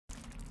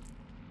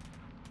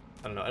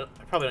I don't know.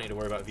 I probably don't need to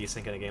worry about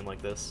VSync in a game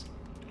like this.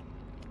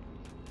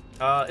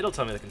 It'll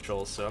tell me the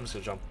controls, so I'm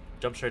just gonna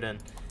jump straight in.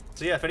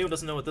 So yeah, if anyone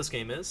doesn't know what this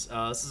game is,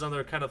 this is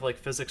another kind of like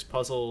physics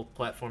puzzle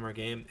platformer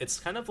game. It's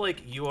kind of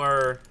like you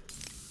are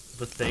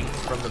the Thing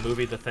from the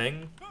movie The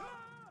Thing.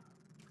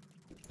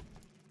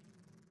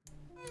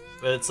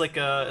 But it's like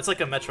a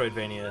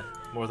Metroidvania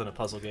more than a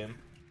puzzle game.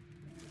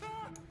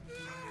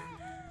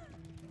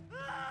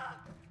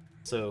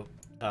 So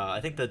I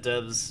think the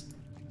devs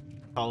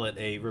call it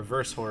a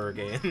reverse horror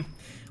game,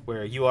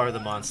 where you are the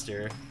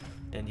monster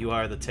and you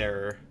are the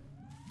terror,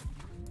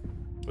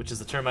 which is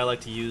the term I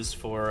like to use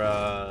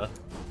for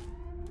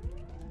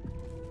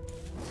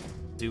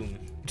Doom.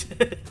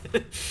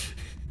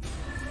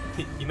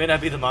 You may not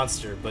be the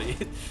monster, but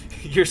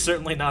you're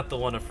certainly not the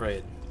one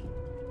afraid.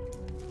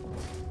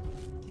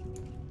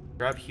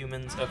 Grab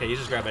humans. Okay, you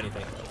just grab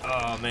anything.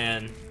 Oh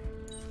man,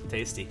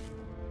 tasty.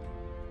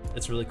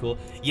 It's really cool.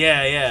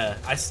 Yeah, yeah.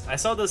 I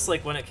saw this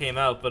like when it came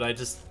out, but I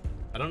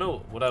don't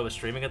know what I was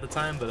streaming at the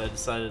time, but I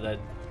decided I'd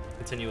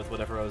continue with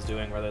whatever I was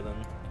doing rather than.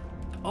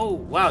 Oh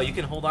wow, you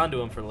can hold on to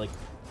them for like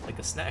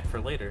a snack for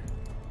later.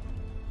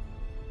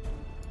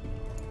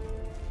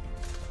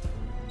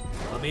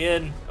 Let me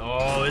in.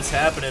 Oh, it's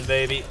happening,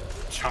 baby.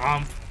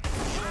 Chomp.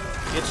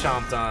 Get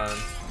chomped on.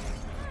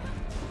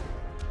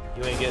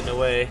 You ain't getting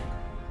away.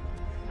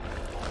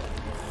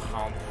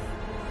 Chomp.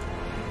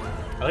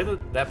 I like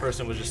that that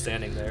person was just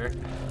standing there.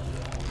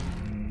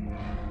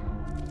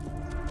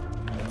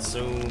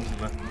 Consume.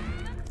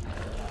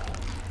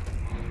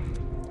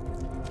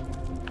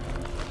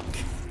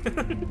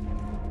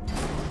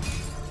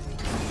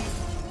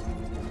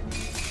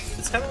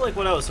 It's kind of like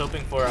what I was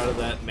hoping for out of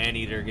that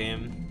Man-Eater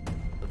game.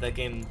 But that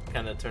game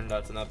kind of turned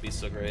out to not be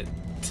so great.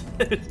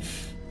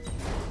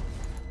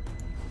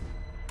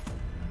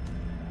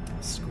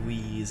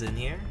 Squeeze in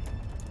here.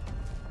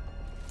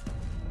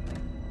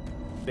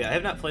 But yeah, I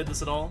have not played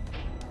this at all,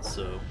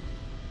 so...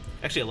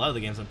 Actually, a lot of the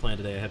games I'm playing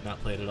today I have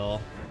not played at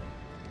all.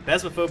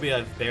 Phasmophobia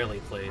I've barely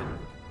played.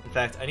 In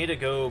fact, I need to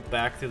go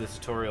back through the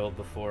tutorial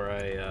before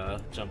I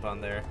jump on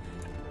there.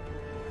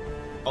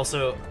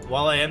 Also,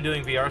 while I am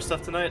doing VR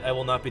stuff tonight, I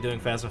will not be doing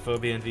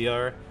Phasmophobia in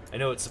VR. I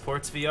know it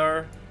supports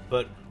VR,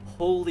 but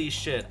holy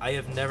shit, I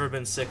have never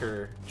been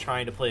sicker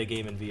trying to play a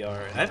game in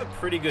VR. I have a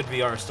pretty good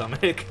VR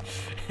stomach.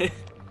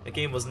 The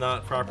game was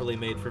not properly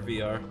made for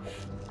VR.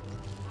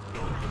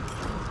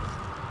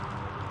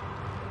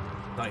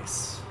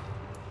 Nice.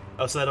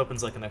 Oh, so that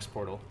opens like the next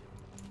portal.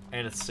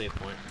 And it's a save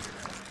point.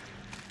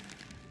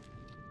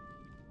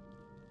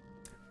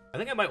 I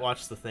think I might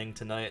watch The Thing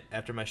tonight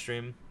after my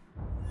stream.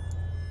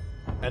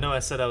 I know I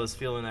said I was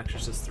feeling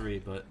Exorcist 3,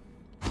 but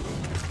I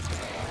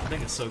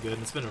think it's so good,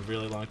 and it's been a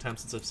really long time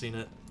since I've seen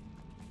it.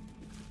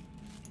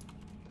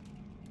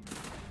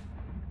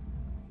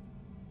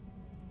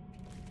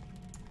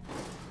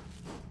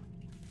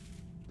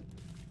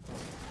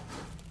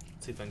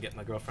 See if I can get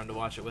my girlfriend to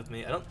watch it with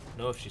me. I don't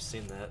know if she's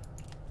seen that.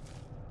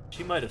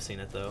 She might have seen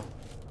it, though.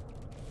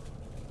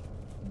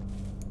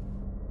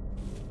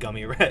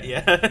 Gummy rat,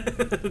 yeah.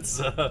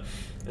 It's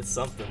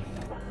something.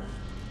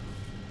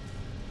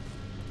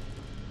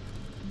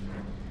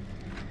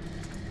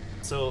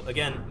 So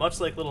again, much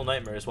like Little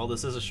Nightmares, while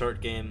this is a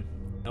short game,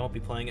 I won't be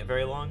playing it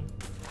very long.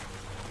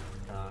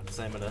 Because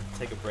I'm gonna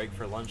take a break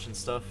for lunch and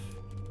stuff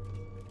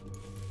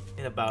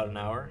in about an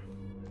hour.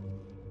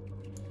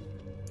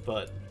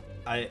 But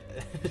I'm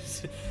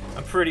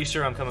pretty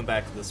sure I'm coming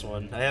back to this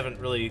one. I haven't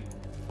really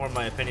formed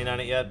my opinion on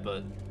it yet,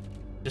 but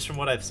just from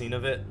what I've seen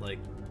of it, like,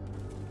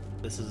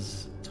 this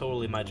is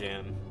totally my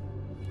jam.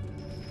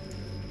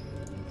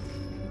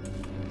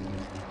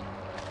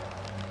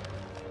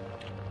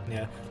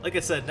 Yeah, like I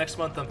said, next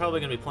month I'm probably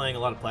going to be playing a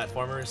lot of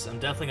platformers. I'm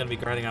definitely going to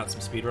be grinding out some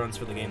speedruns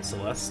for the game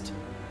Celeste.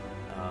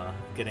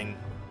 Getting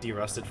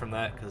de-rusted from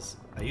that, because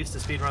I used to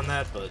speedrun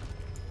that, but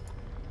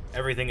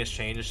everything has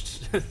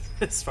changed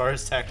as far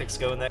as tactics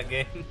go in that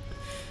game.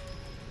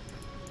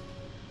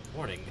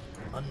 Warning,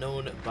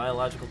 unknown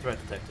biological threat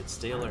detected.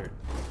 Stay alert.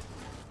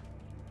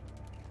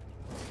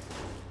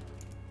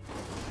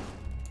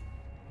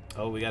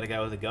 Oh, we got a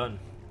guy with a gun.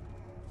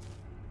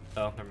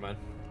 Oh, never mind.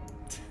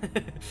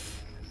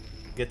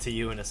 Get to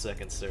you in a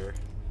second, sir.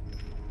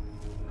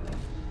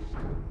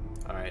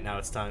 Alright, now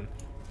it's time.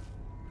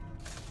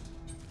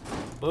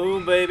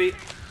 Boom, baby!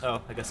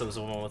 Oh, I guess it was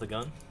a woman with a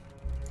gun.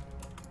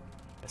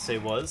 I say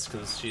was,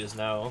 because she is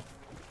now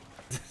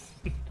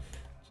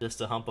just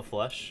a hump of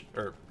flesh.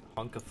 Or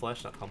hunk of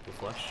flesh, not hump of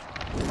flesh.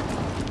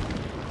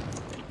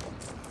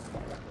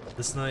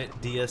 This night,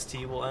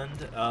 DST will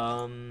end.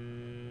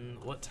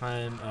 What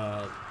time?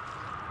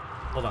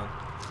 Hold on.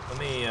 Let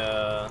me,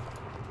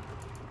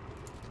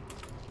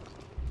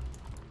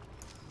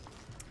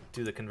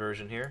 do the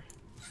conversion here.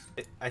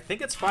 I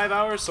think it's 5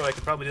 hours, so I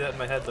could probably do that in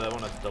my head, but I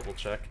want to double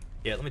check.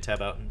 Yeah, let me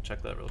tab out and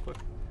check that real quick.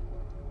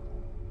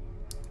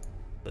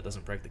 That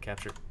doesn't break the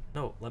capture.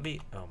 No, let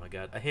me... Oh my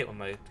god, I hate when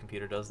my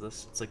computer does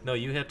this. It's like, no,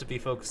 you have to be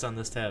focused on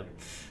this tab.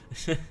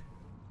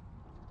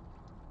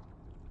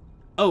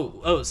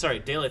 Oh, sorry,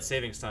 daylight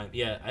savings time.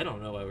 Yeah, I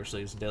don't know why we're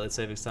still using daylight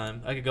savings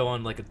time. I could go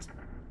on like a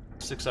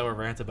 6-hour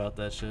rant about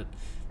that shit.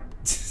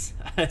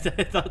 I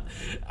thought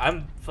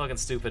I'm fucking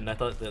stupid, and I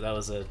thought that that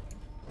was a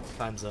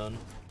time zone.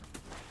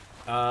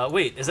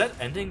 Wait, is that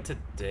ending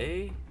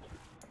today?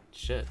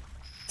 Shit.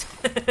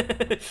 I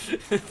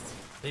didn't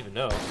even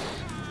know.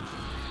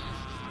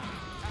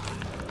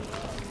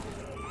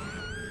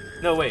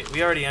 No, wait,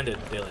 we already ended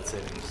daylight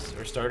savings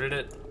or started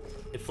it.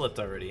 It flipped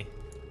already,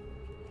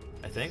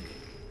 I think.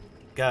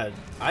 God,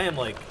 I am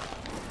like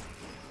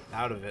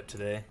out of it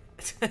today.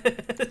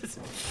 That's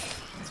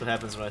what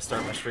happens when I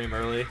start my stream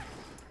early.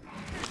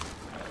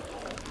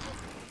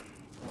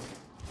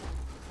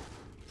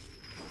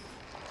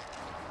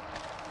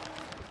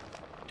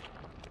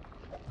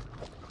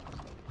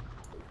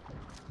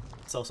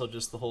 It's also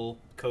just the whole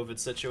COVID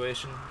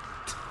situation.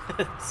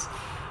 It's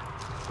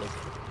like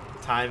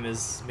time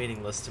is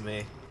meaningless to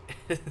me.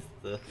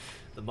 the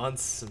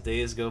months and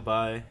days go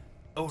by.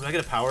 Oh, do I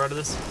get a power out of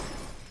this?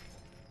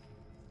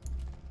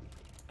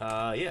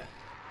 Yeah.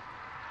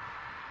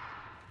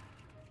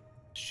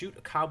 Shoot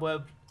a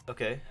cobweb.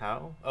 Okay,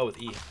 how? Oh, with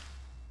E.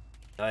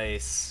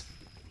 Nice.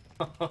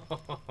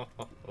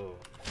 Oh.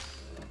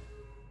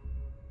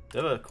 Do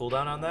I have a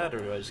cooldown on that, or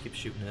do I just keep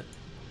shooting it?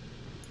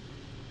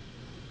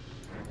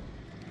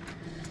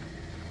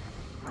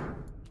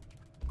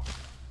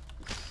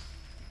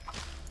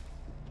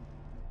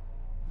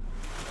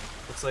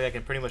 Looks like I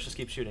can pretty much just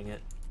keep shooting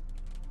it.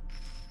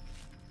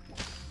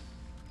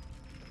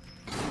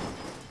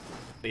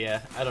 But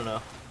yeah, I don't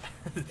know.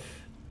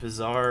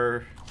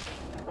 Bizarre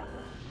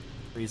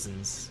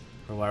reasons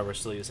for why we're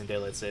still using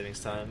daylight savings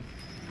time.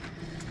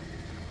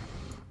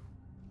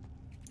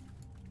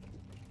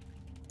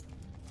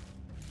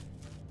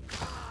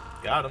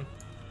 Got him.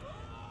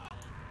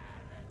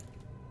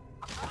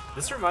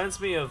 This reminds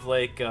me of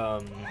like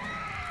that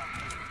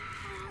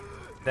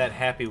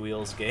Happy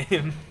Wheels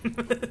game.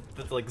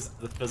 That's like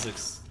the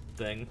physics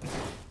thing.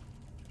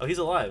 Oh, he's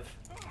alive.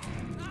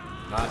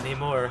 Not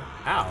anymore.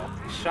 Ow,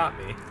 he shot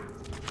me.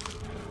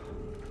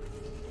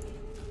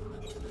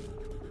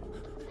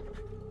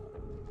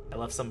 I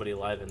left somebody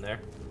alive in there.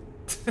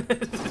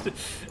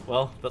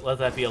 Well, but let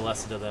that be a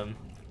lesson to them.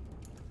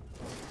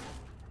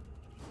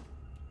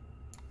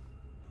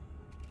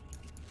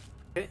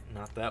 Okay,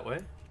 not that way.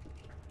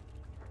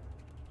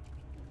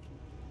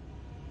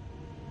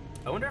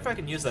 I wonder if I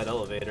can use that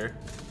elevator.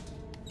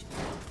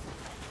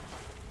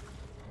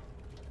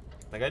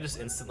 Like, I just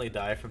instantly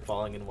die from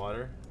falling in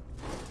water.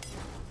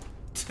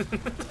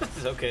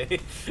 Okay.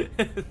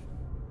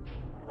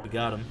 We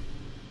got him.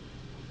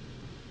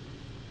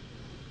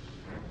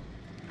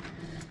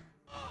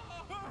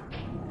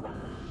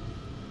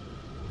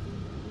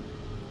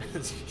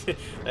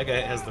 That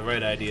guy has the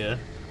right idea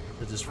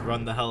to just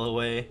run the hell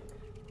away.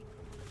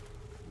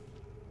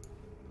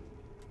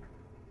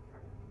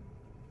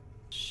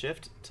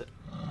 Shift to...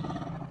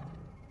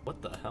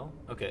 What the hell?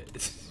 Okay.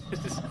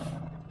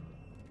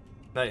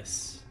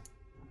 Nice.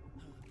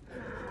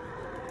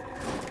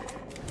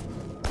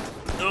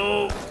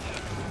 No!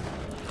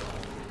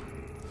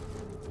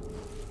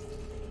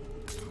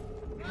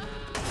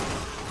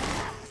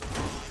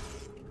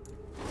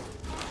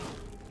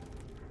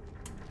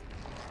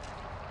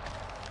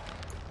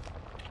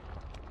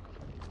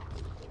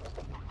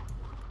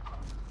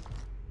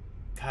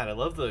 God, I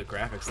love the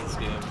graphics of this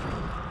game.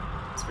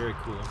 It's very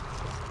cool.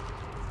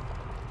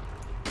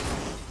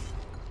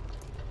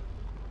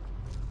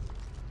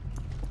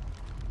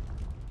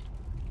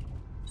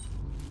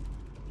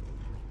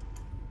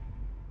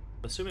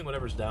 Assuming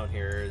whatever's down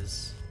here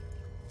is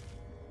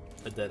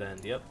a dead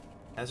end. Yep.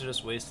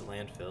 Hazardous waste to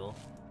landfill.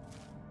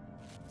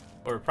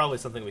 Or probably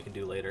something we can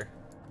do later.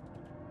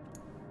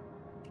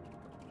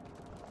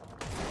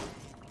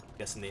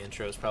 Guessing the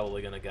intro is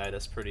probably going to guide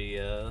us pretty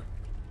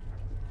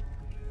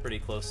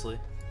closely.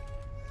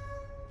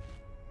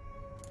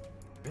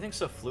 Everything's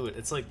so fluid.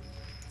 It's like,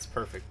 it's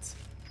perfect.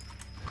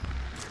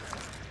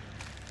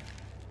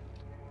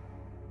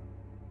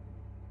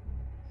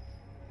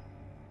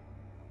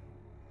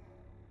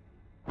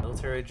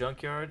 Military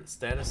junkyard,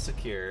 status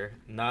secure.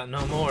 Not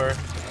no more.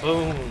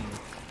 Boom!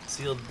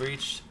 Sealed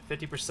breach,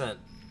 50%.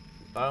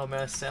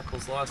 Biomass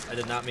samples lost. I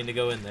did not mean to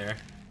go in there.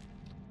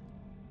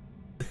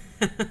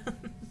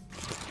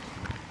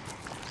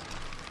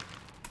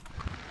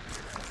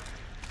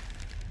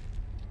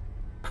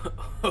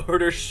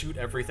 Order shoot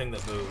everything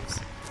that moves.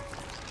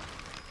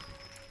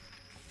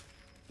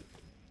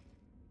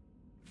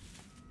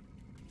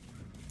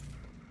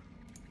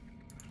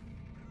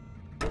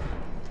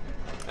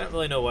 I don't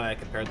really know why I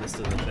compared this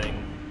to the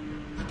thing.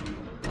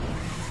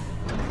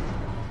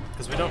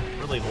 Because we don't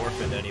really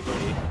morph into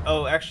anybody.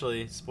 Oh,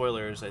 actually,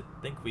 spoilers, I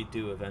think we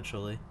do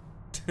eventually.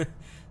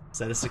 Is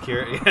that a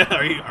secure?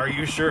 Yeah, are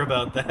you sure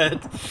about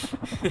that?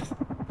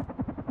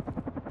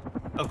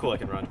 Oh cool, I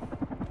can run.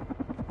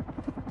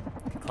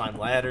 Climb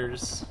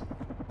ladders,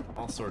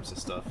 all sorts of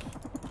stuff.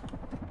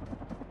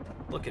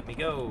 Look at me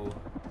go.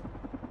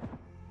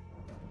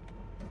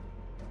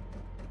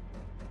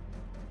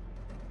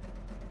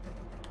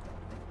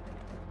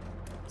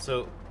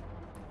 So,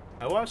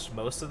 I watched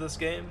most of this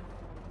game.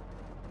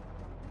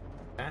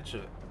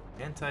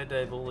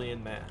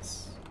 Anti-Divolian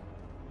mass.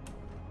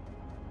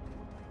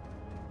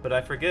 But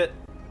I forget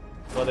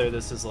whether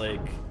this is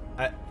like...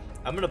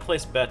 I'm gonna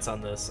place bets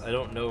on this. I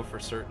don't know for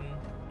certain.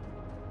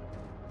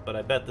 But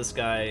I bet this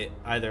guy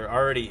either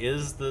already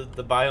is the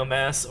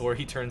biomass or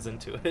he turns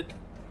into it.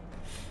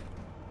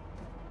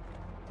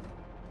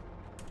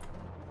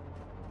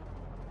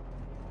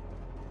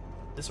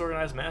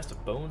 Disorganized mass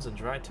of bones and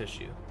dry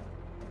tissue.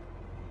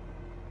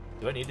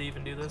 Do I need to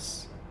even do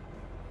this?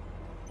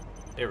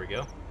 There we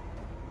go.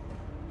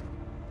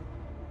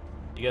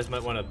 You guys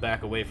might want to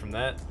back away from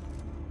that.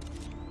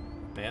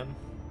 Ma'am?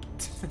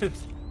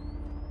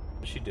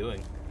 What's she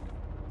doing?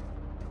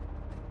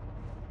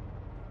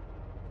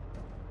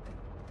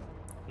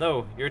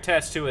 No, you're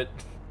attached to it.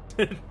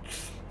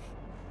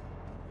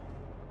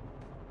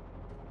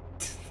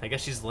 I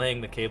guess she's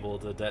laying the cable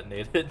to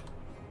detonate it.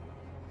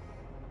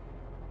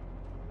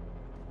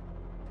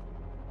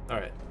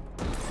 Alright.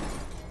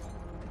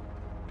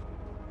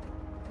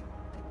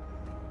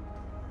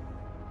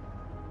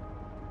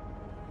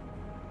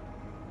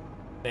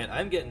 Man,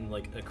 I'm getting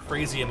like a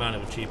crazy amount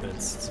of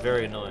achievements. It's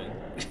very annoying.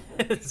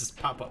 It's just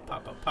pop up,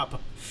 pop up, pop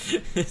up.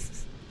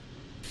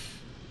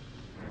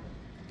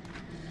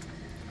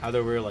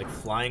 Either we're like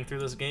flying through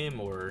this game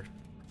or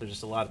there's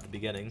just a lot at the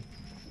beginning.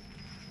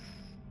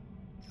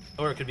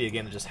 Or it could be a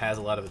game that just has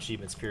a lot of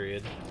achievements,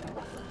 period. I'm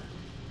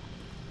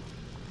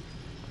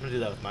gonna do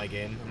that with my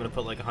game. I'm gonna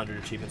put like 100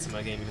 achievements in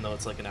my game even though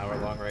it's like an hour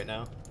long right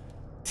now.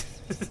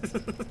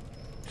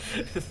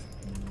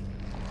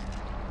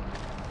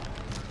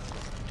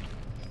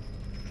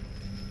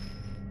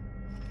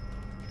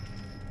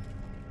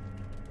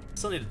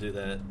 Still need to do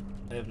that.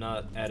 I have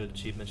not added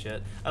achievements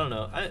yet. I don't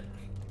know. I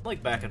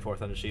like back and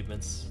forth on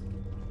achievements.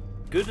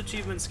 Good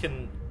achievements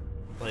can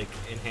like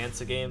enhance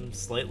a game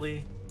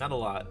slightly. Not a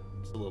lot,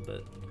 just a little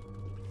bit.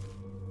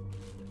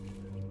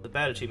 The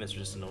bad achievements are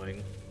just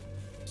annoying.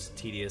 Just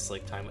tedious,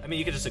 like time. I mean,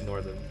 you could just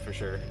ignore them for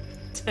sure.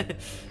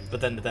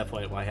 But then at that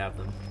point, why have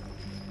them?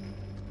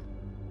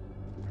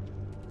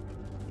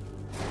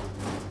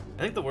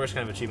 I think the worst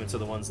kind of achievements are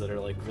the ones that are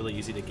like really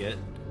easy to get,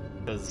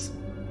 because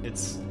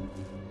it's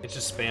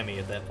just spammy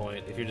at that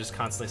point if you're just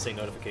constantly seeing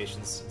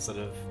notifications instead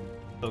of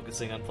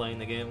focusing on playing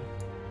the game.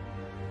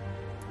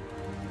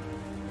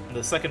 And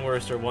the second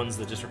worst are ones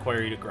that just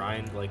require you to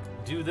grind, like,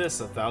 do this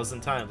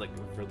 1,000 times, like,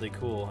 really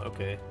cool,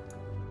 okay.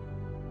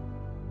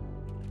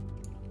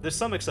 There's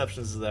some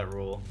exceptions to that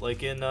rule.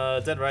 Like in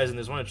Dead Rising,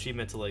 there's one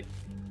achievement to, like,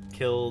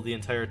 kill the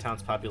entire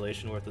town's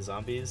population worth of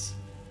zombies.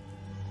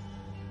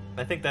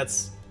 I think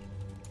that's...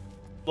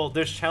 Well,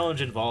 there's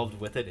challenge involved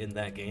with it in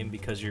that game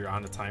because you're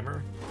on a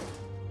timer.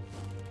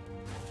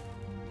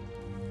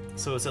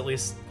 So it's at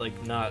least,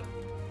 like, not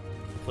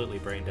completely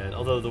brain dead.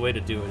 Although the way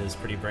to do it is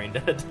pretty brain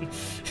dead.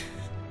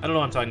 I don't know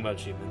why I'm talking about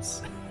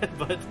achievements.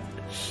 But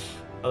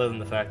other than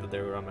the fact that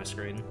they were on my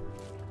screen.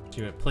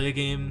 Achievement, play a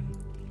game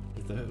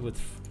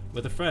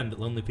with a friend.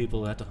 Lonely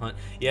people have to hunt.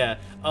 Yeah,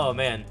 oh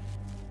man.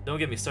 Don't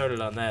get me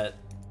started on that.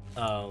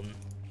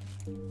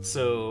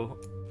 So,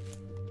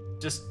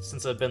 just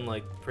since I've been,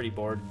 like, pretty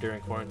bored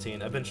during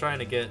quarantine, I've been trying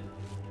to get,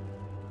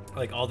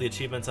 like, all the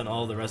achievements on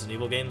all the Resident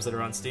Evil games that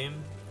are on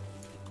Steam.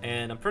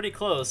 And I'm pretty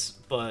close,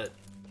 but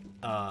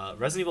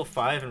Resident Evil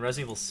 5 and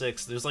Resident Evil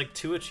 6, there's like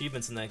 2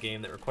 achievements in that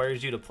game that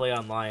requires you to play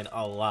online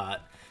a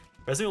lot.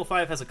 Resident Evil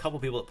 5 has a couple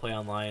people that play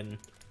online,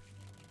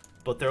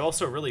 but they're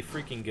also really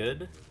freaking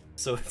good,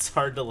 so it's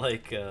hard to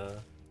like, what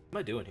am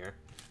I doing here?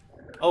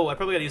 Oh, I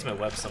probably gotta use my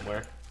web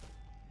somewhere.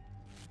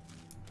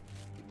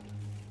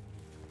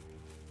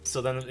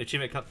 So then the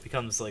achievement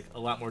becomes like a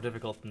lot more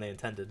difficult than they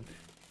intended.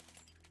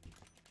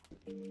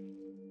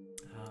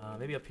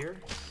 Maybe up here?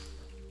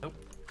 Nope.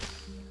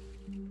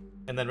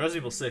 And then Resident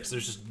Evil 6,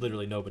 there's just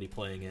literally nobody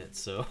playing it,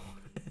 so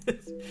I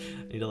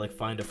need to like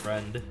find a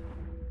friend.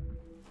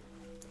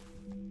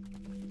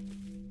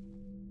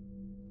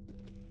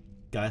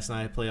 Gaius and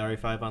I play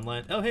RE5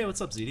 online. Oh hey,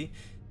 what's up, ZD?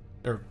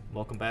 Or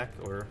welcome back,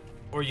 or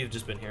you've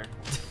just been here.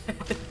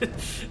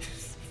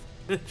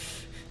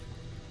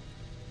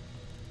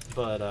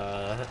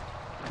 But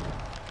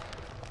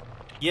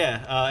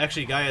yeah,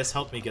 actually Gaius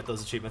helped me get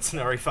those achievements in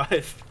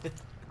RE5.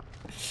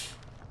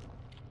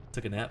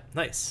 Took a nap.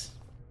 Nice.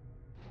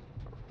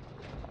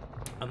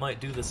 I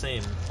might do the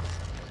same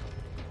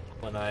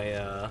when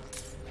I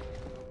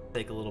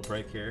take a little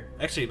break here.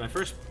 Actually, my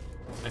first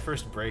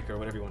break, or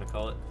whatever you want to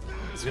call it,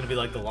 is gonna be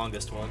like the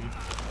longest one,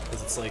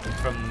 because it's like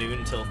from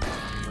noon till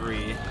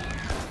 3.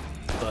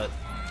 But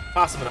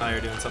Possum and I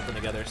are doing something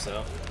together,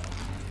 so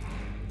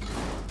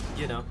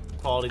you know,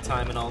 quality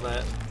time and all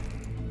that,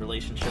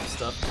 relationship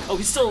stuff. Oh,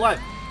 he's still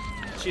alive.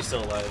 She's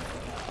still alive.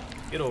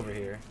 Get over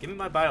here. Give me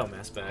my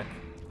biomass back.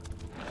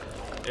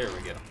 There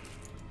we go.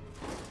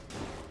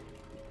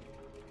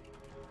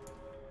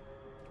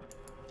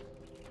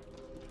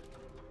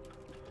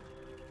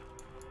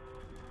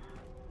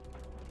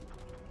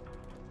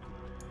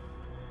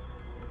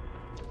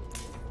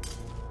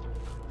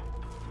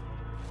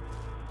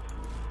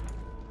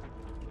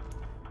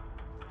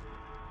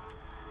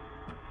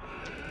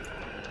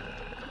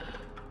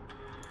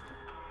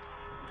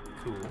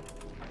 Cool.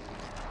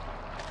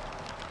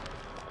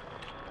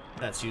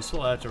 That's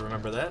useful, I have to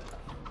remember that.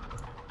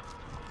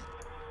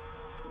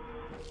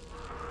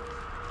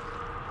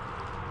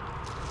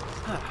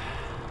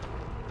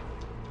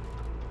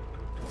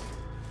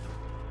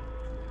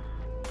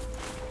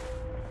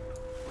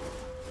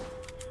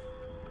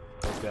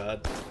 Oh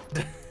god.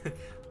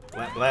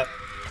 Blap blap.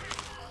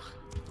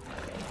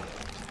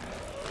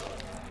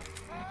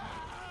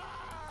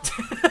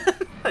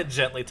 I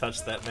gently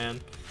touched that man.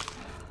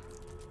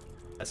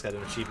 That's got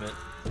an achievement.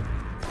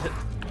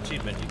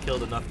 Achievement, you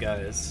killed enough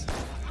guys.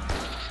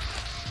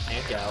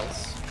 And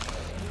gals.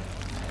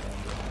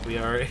 We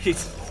are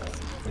This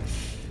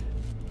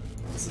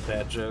is a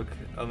bad joke.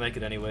 I'll make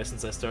it anyway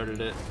since I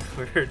started it.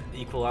 We're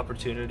equal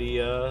opportunity,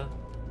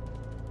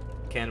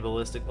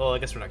 cannibalistic. Well, I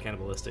guess we're not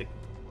cannibalistic.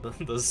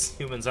 Those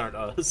humans aren't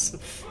us.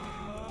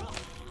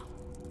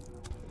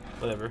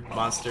 Whatever.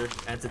 Monster.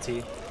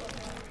 Entity.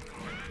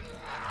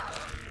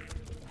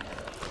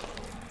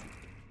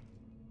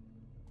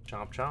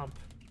 Chomp chomp.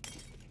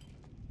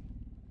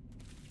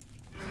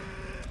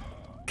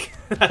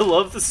 I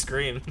love the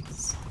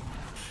screams.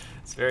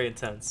 It's very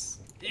intense.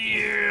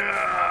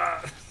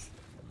 Yeah!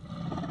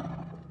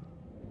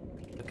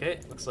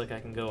 Okay, looks like I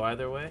can go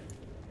either way.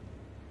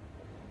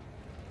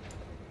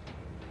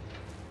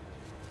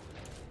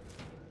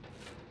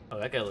 Oh,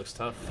 that guy looks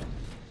tough.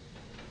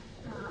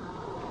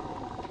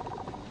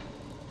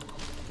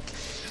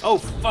 Oh,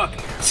 fuck!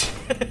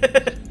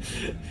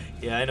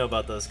 Yeah, I know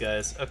about those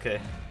guys.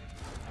 Okay.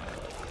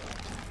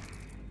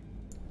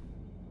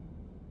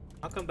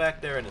 I'll come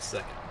back there in a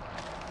second.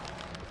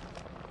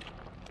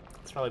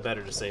 It's probably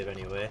better to save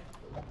anyway.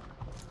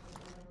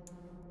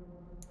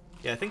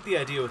 Yeah, I think the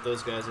idea with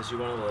those guys is you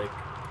want to, like,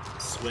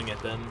 swing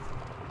at them.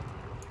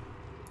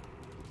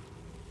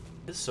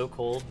 It's so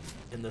cold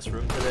in this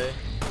room today.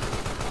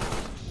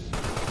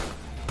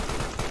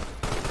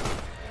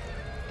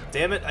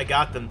 Damn it, I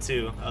got them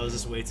too. I was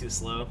just way too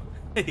slow.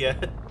 Yeah.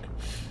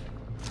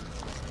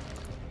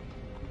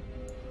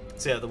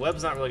 So yeah, the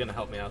web's not really going to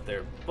help me out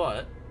there,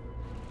 but...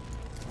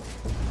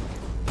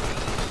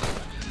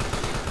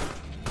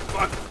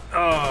 Fuck!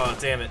 Oh,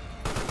 damn it.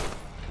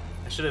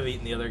 I should have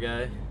eaten the other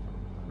guy.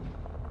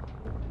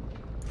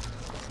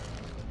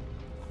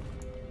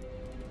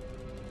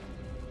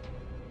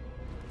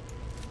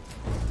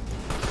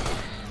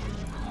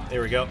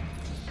 There we go.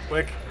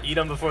 Quick, eat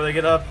them before they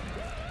get up.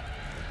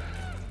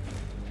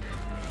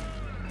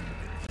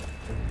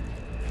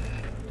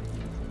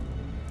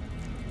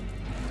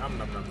 Nom,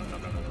 nom, nom, nom,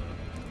 nom, nom, nom.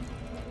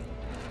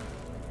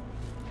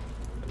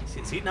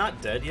 Is he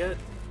not dead yet?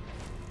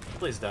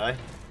 Please die.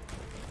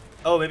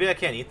 Oh, maybe I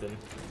can't eat them.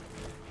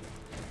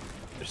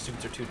 Their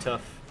suits are too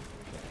tough.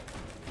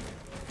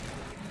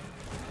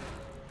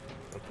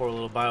 My poor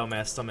little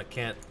biomass stomach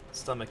can't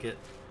stomach it.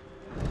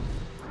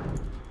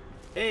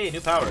 Hey,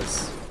 new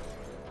powers.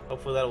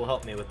 Hopefully that will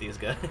help me with these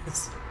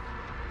guys.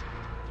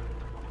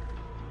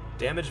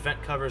 Damage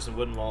vent covers and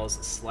wooden walls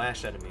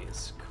slash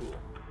enemies. Cool.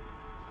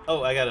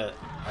 Oh,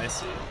 I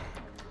see.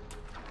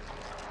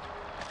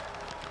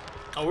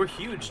 Oh, we're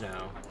huge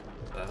now.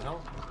 What the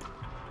hell?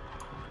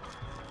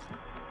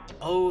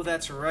 Oh,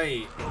 that's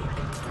right.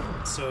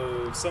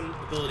 So, some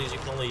abilities you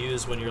can only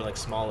use when you're, like,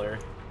 smaller.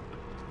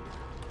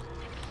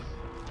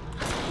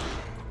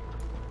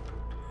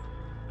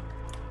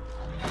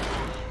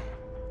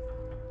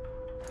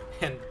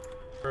 And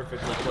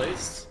perfectly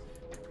placed.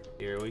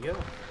 Here we go.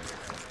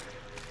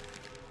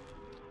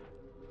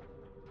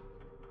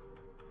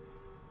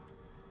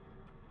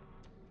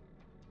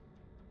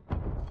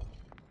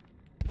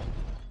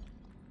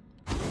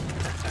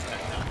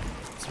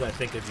 That's what I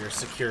think of your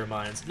secure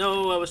minds.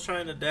 No, I was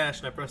trying to dash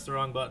and I pressed the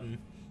wrong button.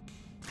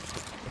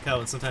 Like how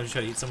when sometimes you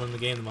try to eat someone in the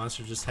game, the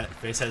monster just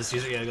face has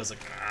usually it goes like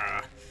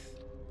ah.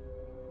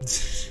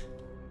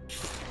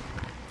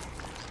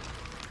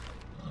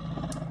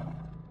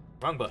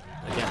 Wrong button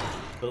again,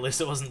 but at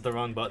least it wasn't the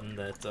wrong button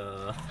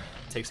that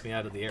takes me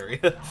out of the area.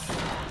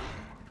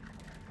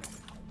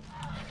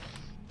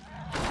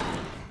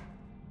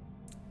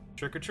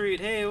 Trick or treat!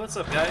 Hey, what's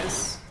up,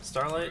 guys?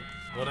 Starlight,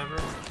 whatever.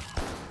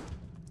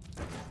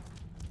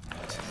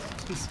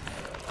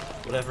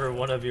 Whatever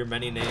one of your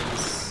many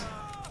names.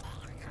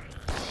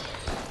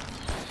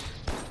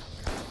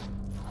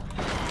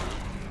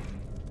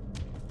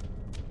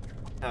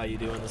 How you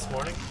doing this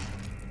morning?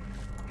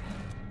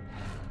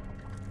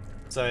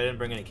 Sorry, I didn't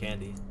bring any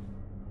candy.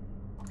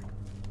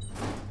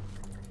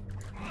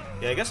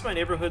 Yeah, I guess my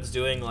neighborhood's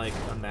doing like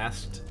a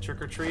masked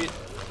trick-or-treat.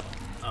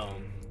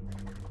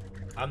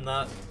 I'm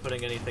not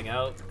putting anything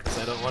out because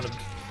I don't want to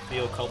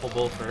feel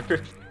culpable for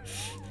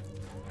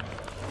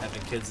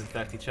having kids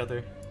infect each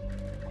other.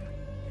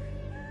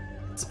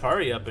 It's a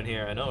party up in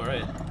here, I know,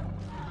 right?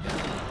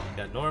 Yeah. We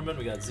got Norman,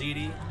 we got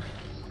ZD,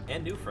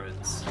 and new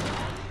friends.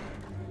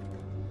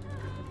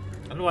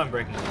 I don't know why I'm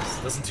breaking this.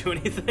 It doesn't do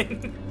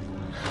anything.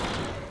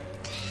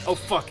 Oh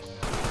fuck!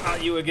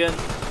 Not you again.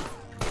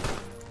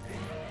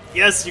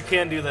 Yes, you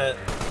can do that.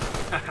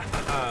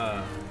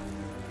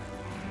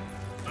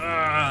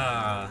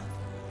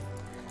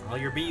 All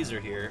your bees are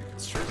here.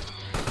 It's true.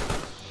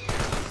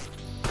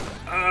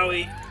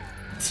 Owie!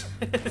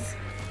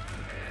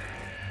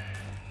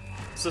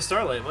 So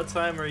Starlight, what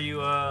time are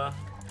you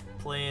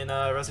playing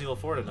Resident Evil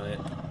 4 tonight?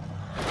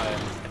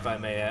 If I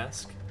may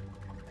ask.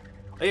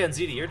 Oh yeah, and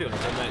ZD, you're doing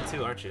it tonight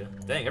too, aren't you?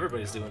 Dang,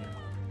 everybody's doing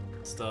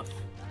stuff.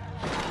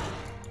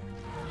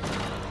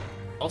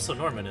 Also,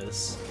 Norman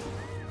is.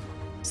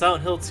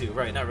 Silent Hill 2,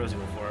 right, not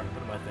Resident Evil 4.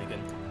 What am I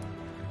thinking?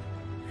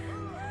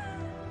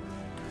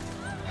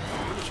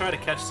 I'm gonna try to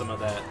catch some of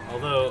that.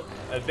 Although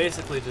I've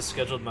basically just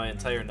scheduled my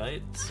entire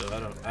night, so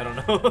I don't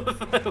know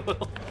if I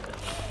will.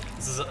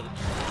 This is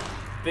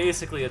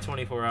basically a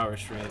 24-hour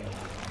stream,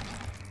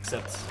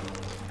 except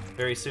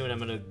very soon I'm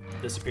gonna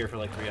disappear for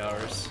like 3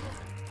 hours.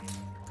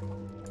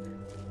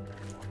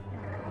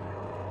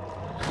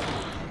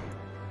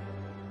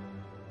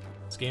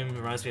 This game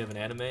reminds me of an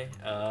anime.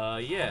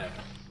 Yeah.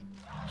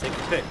 Take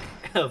a pick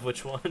of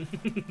which one.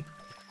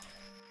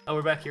 Oh,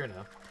 we're back here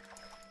now.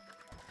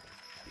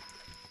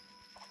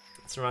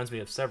 This reminds me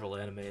of several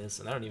animes,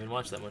 and I don't even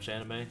watch that much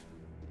anime.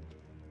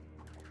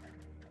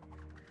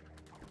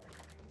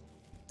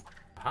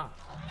 Aha.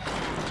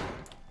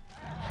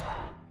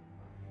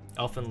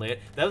 Elfin Late.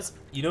 That was,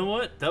 you know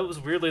what? That was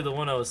weirdly the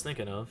one I was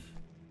thinking of.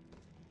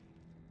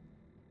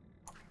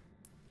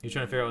 You're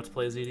trying to figure out what to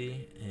play,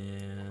 ZD,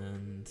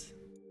 and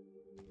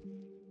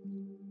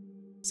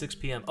 6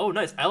 p.m. Oh,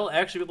 nice. I'll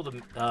actually be able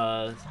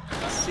to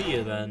see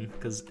you then,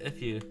 because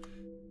if you,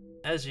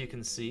 as you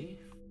can see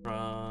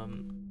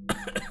from, I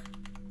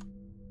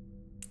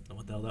don't know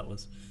what the hell that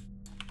was,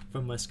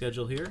 from my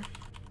schedule here.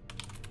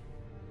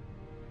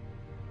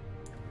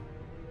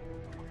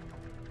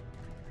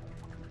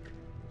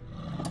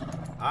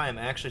 I am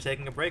actually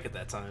taking a break at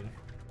that time.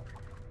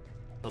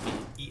 I'll be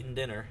eating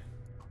dinner.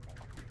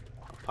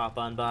 I'll pop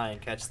on by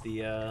and catch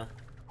the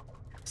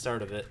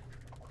start of it.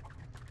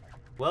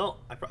 Well,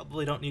 I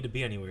probably don't need to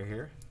be anywhere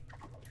here.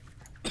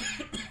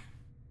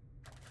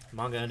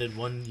 Manga ended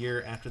 1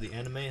 year after the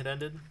anime had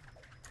ended.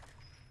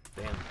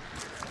 Damn.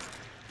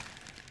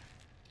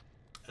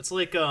 It's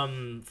like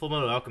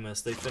Fullmetal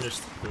Alchemist. They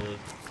finished the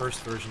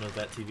first version of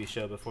that TV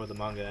show before the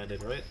manga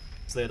ended, right?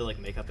 So they had to like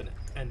make up an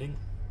ending.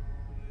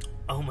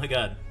 Oh my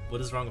god,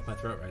 what is wrong with my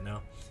throat right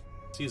now?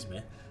 Excuse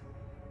me.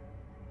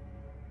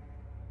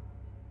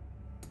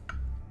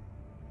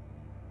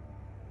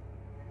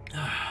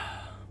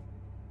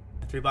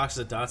 Three boxes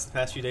of dots the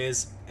past few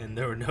days, and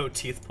there were no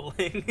teeth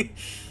pulling.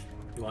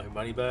 You want your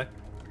money back?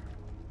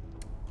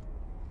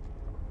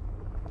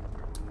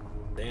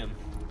 Damn,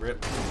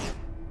 rip.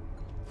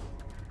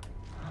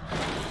 I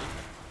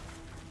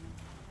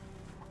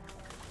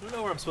don't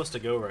know where I'm supposed to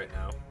go right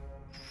now.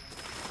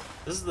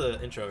 This is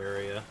the intro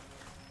area.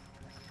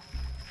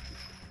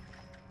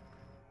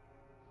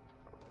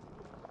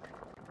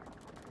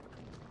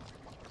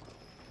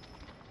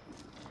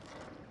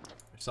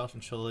 Soft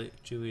and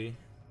chewy.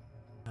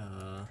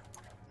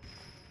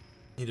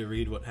 Need to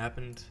read what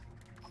happened.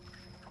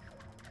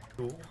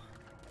 Cool.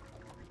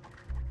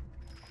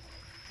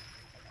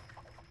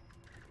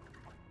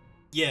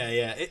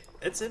 Yeah,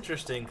 it's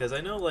interesting because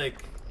I know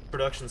like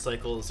production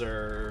cycles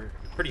are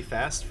pretty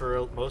fast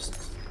for most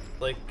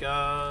like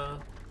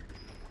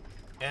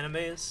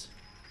animes.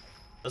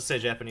 Let's say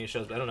Japanese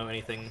shows, but I don't know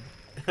anything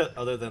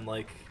other than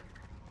like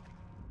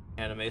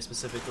anime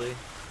specifically.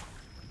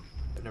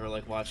 I've never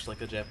like watched like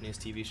a Japanese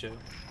TV show.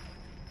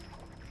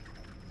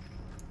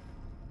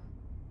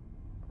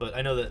 But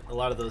I know that a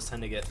lot of those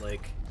tend to get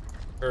like,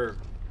 or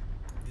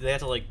they have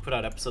to like put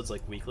out episodes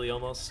like weekly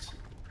almost,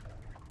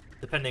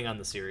 depending on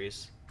the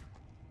series.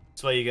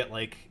 That's why you get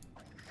like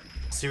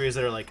series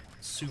that are like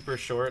super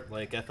short,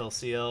 like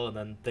FLCL, and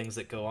then things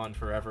that go on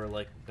forever,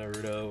 like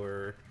Naruto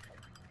or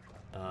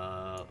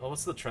oh,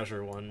 what's the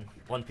treasure one?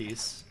 One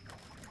Piece.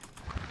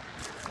 I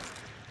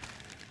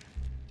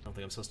don't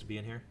think I'm supposed to be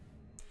in here.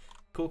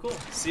 Cool, cool.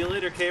 See you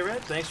later, K-Red.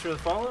 Thanks for the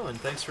follow, and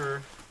thanks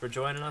for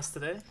joining us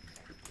today.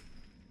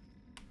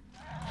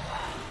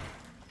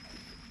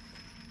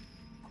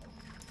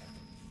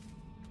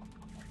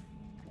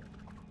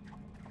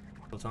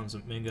 Tons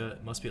of manga.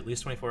 It must be at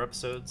least 24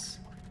 episodes.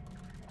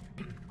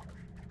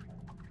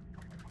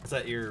 Is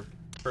that your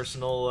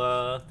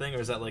personal thing, or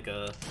is that like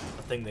a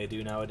thing they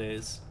do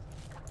nowadays?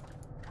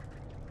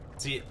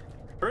 See,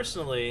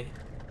 personally,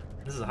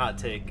 this is a hot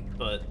take,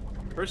 but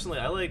personally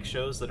I like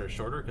shows that are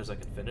shorter because I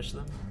can finish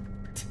them.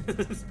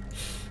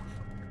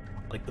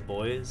 Like The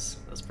Boys,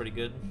 that's pretty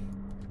good.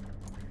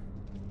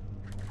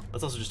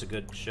 That's also just a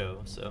good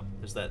show, so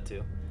there's that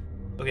too.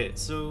 Okay,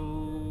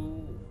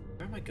 so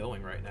where am I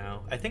going right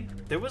now? I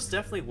think there was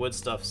definitely wood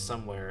stuff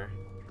somewhere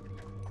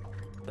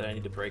that I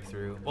need to break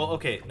through. Well,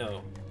 okay,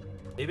 no.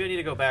 Maybe I need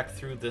to go back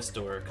through this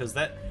door, because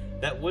that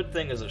wood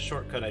thing is a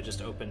shortcut I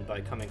just opened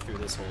by coming through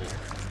this hole.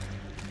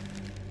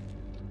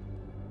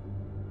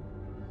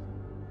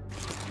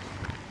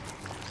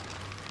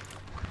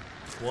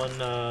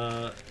 One,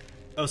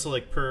 oh, so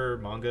like per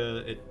manga,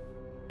 it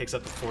takes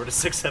up to 4 to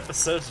 6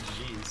 episodes?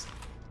 Jeez.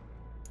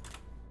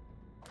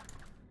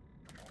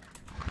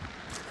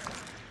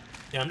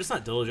 Yeah, I'm just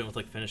not diligent with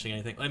like finishing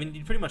anything. I mean,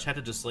 you pretty much have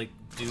to just like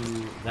do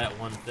that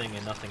one thing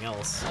and nothing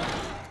else.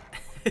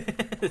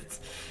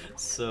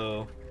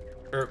 So,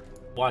 Or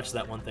watch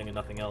that one thing and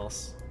nothing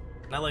else.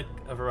 And I like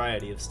a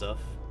variety of stuff.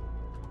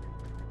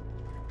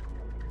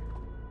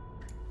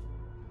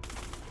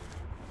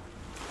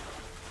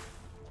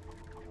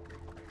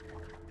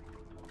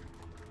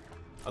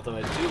 Although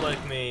I do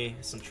like me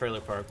some Trailer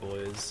Park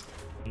Boys,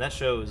 and that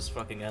show is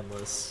fucking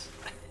endless.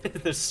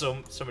 There's so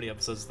many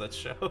episodes of that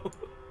show.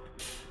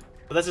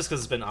 But that's just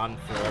because it's been on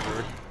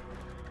forever.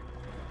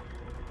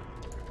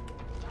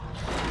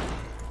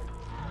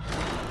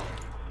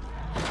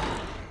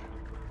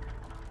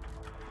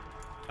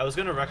 I was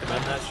gonna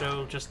recommend that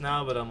show just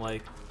now, but I'm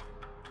like,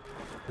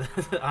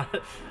 I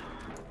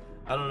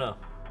don't know.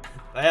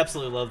 I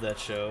absolutely love that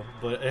show,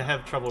 but I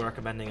have trouble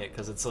recommending it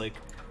because it's like,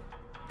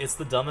 it's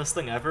the dumbest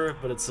thing ever,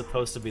 but it's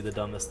supposed to be the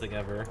dumbest thing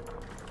ever.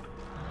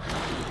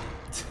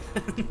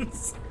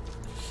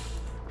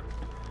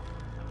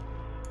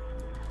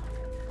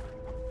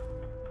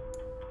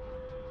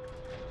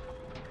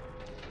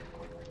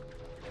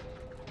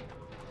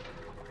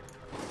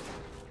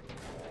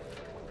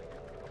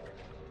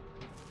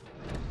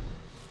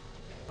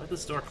 Why'd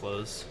this door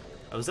close?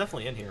 I was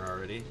definitely in here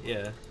already,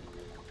 yeah.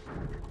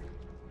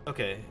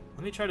 Okay,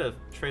 let me try to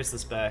trace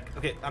this back.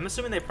 Okay, I'm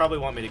assuming they probably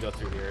want me to go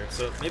through here,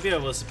 so maybe I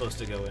was supposed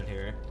to go in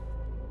here.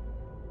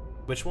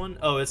 Which one?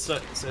 Oh, so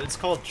it's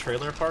called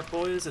Trailer Park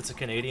Boys. It's a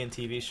Canadian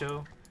TV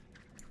show.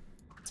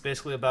 It's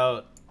basically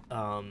about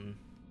some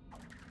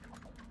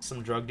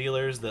drug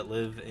dealers that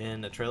live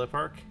in a trailer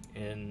park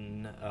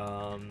in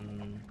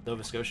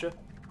Nova Scotia.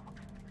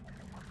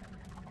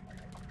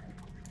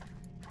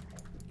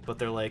 But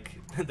they're like,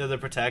 they're the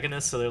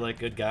protagonists, so they're like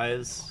good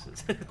guys.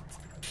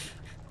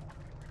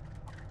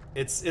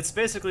 It's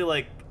basically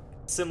like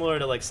similar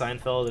to like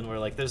Seinfeld, and where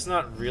like there's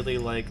not really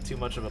like too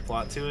much of a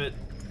plot to it.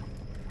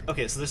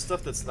 Okay, so there's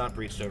stuff that's not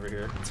breached over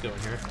here. Let's go in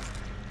here.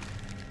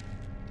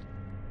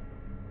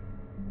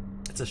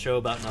 It's a show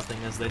about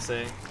nothing, as they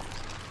say.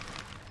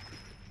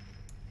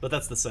 But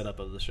that's the setup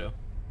of the show.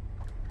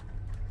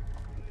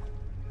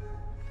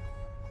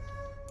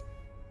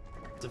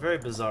 It's a very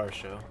bizarre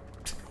show.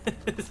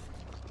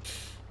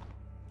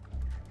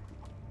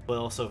 But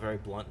also very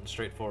blunt and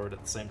straightforward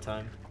at the same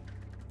time.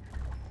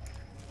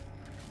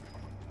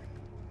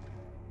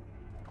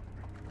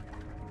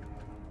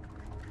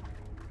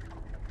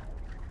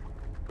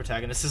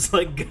 Protagonist is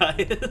like,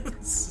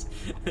 guys.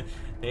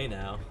 Hey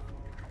now.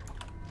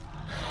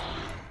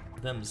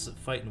 Them's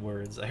fighting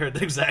words. I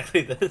heard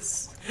exactly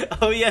this.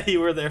 Oh yeah, you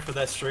were there for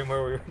that stream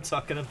where we were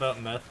talking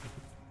about meth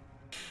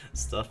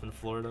stuff in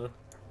Florida.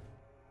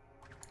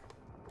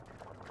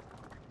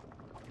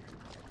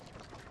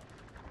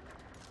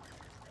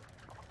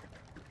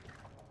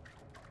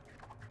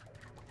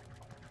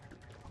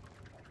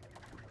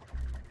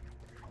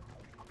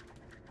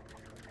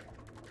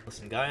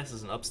 Listen, guys,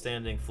 as an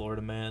upstanding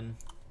Florida man,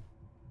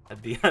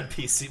 I'd be on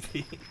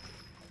PCP.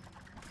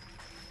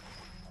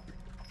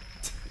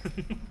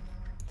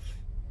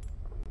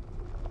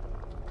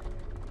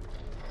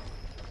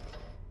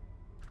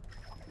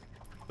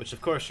 Which,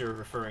 of course, you're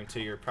referring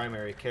to your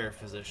primary care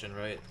physician,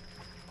 right?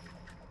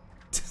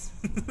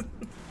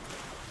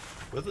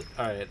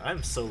 Alright,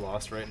 I'm so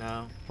lost right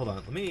now. Hold on,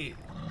 let me...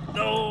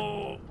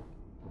 No!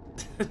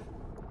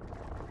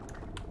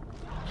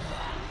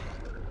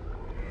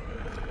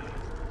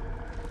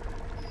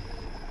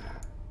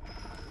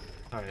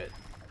 Alright,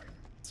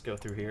 let's go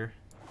through here.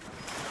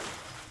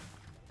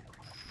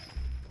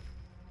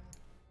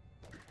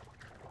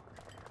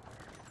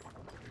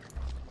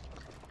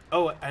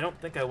 Oh, I don't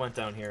think I went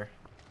down here.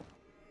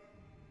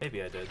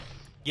 Maybe I did.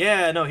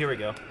 Yeah, no, here we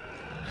go.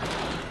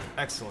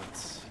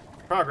 Excellent.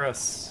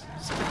 Progress!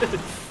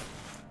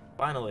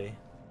 Finally.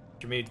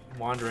 After me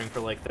wandering for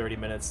like 30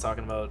 minutes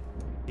talking about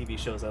TV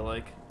shows I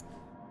like.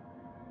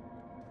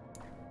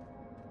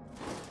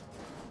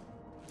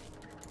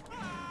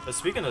 But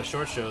speaking of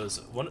short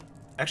shows,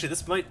 actually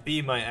this might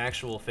be my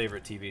actual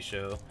favorite TV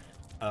show.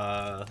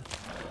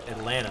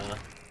 Atlanta.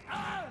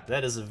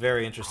 That is a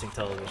very interesting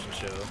television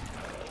show.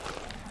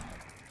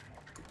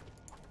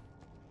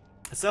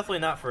 It's definitely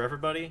not for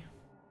everybody.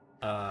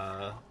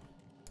 The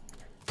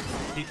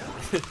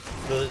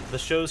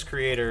show's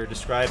creator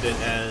described it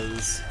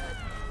as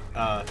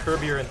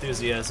Curb Your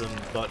Enthusiasm,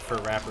 but for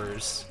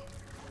rappers.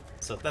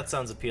 So if that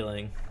sounds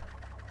appealing,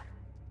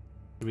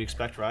 do we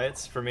expect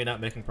riots for me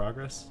not making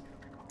progress?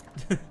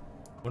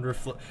 Wonder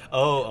if you're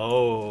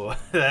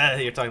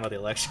talking about the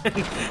election.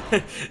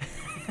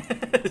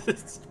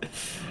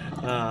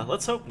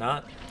 Let's hope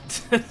not.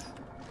 I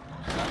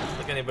don't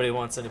think anybody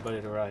wants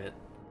anybody to riot.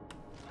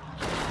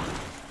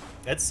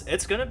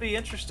 It's gonna be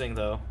interesting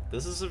though.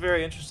 This is a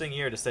very interesting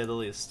year to say the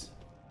least.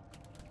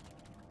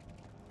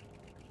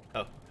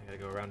 Oh, I gotta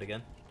go around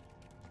again.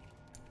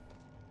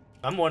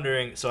 I'm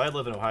wondering, so I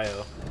live in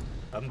Ohio.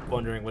 I'm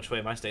wondering which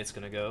way my state's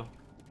gonna go.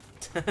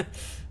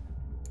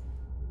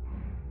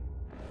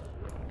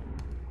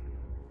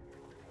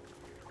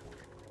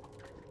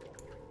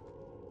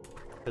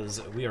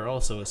 Because we are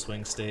also a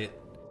swing state.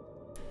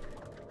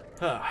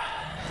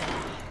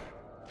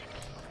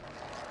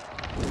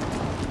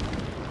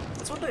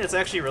 That's one thing that's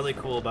actually really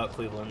cool about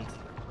Cleveland.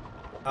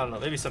 I don't know,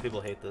 maybe some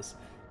people hate this,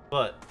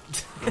 but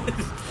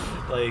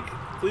like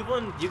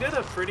Cleveland, you get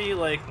a pretty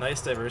like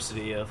nice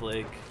diversity of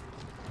like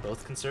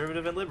both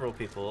conservative and liberal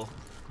people.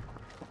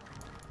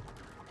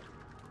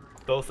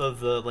 Both of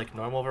the like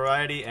normal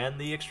variety and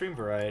the extreme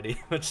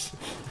variety, which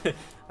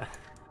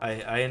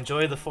I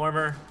enjoy the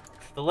former.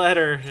 The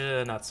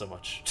latter, not so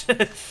much.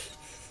 Like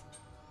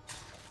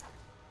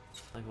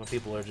when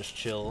people are just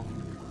chill.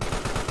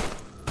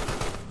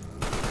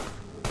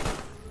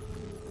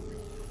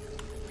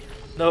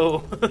 No,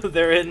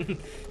 they're in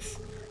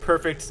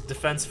perfect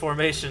defense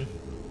formation.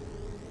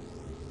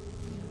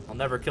 I'll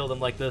never kill them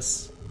like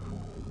this.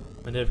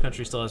 My native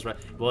country still has right.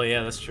 Well,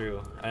 yeah, that's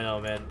true. I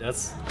know, man.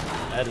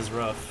 That is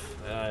rough.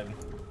 I'm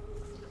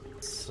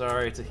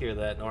sorry to hear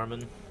that,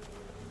 Norman.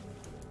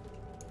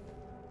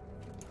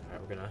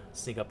 Alright, we're gonna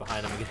sneak up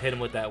behind him and hit him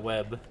with that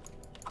web.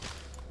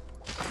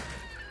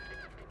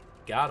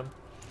 Got him.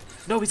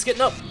 No, he's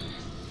getting up!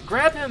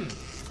 Grab him!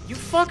 You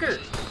fucker!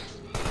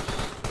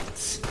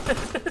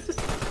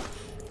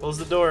 Close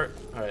the door.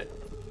 Alright.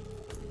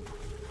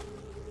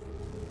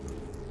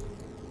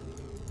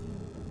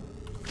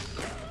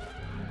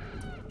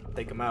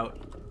 Take him out.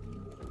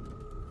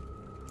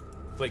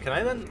 Wait, can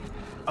I then?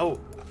 Oh,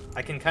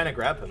 I can kind of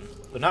grab him,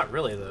 but not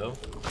really though.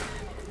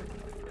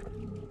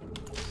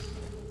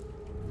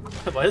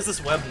 Why does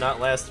this web not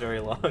last very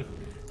long?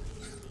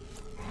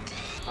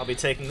 I'll be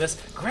taking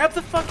this. Grab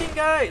the fucking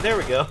guy! There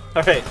we go.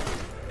 Alright.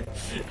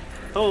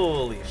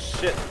 Holy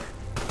shit.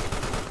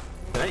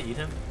 Can I eat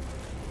him?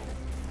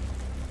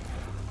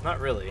 Not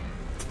really.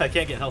 I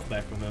can't get health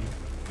back from him.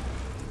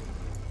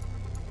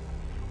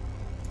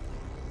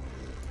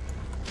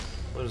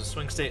 There was a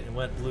swing state and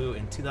went blue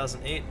in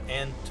 2008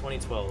 and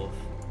 2012.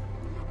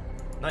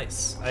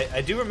 Nice.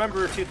 I do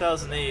remember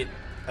 2008.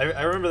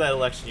 I remember that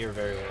election year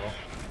very well.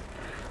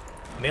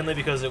 Mainly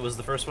because it was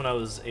the first one I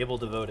was able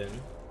to vote in.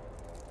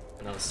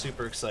 And I was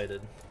super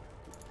excited.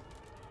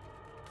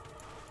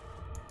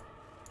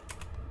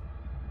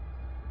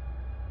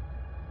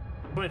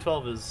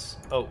 .2012 is...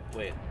 Oh,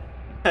 wait.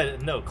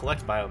 No,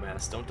 collect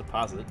biomass, don't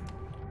deposit.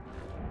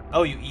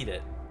 Oh, you eat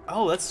it.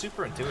 Oh, that's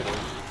super intuitive.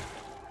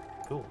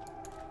 Cool.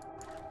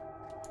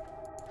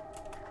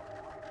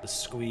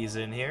 Just squeeze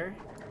in here.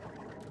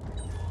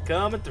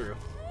 Coming through.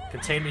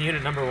 Containment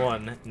unit number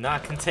 1.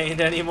 Not contained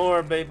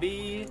anymore,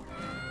 baby.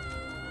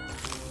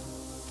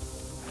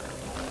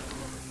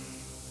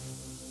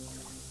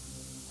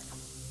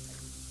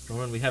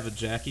 Norman, we have a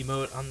Jack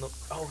emote on the...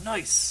 Oh,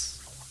 nice!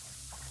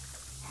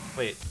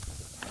 Wait.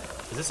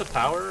 Is this a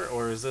power,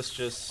 or is this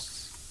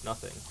just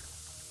nothing?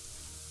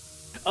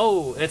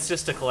 Oh, it's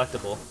just a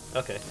collectible.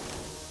 Okay.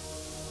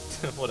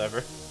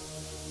 Whatever.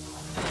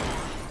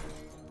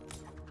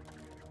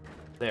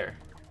 There.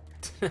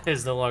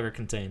 Is no longer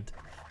contained.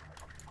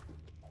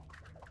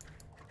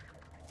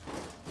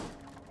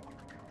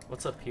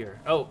 What's up here?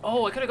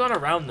 Oh, I could have gone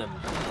around them.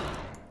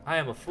 I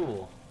am a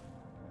fool.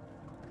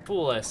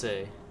 Fool, I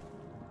say.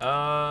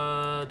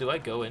 Do I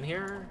go in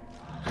here?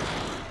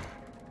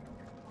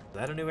 Is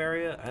that a new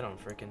area? I don't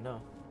freaking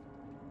know.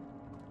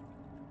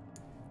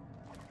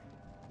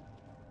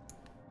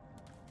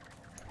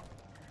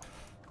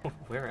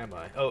 Where am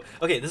I? Oh,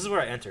 okay, this is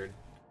where I entered.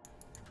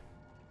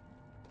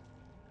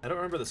 I don't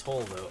remember this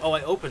hole, though. Oh,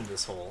 I opened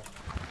this hole.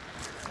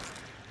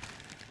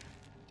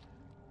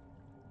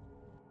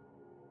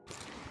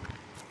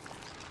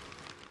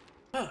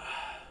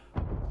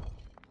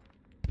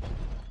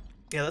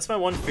 Yeah, that's my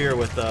one fear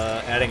with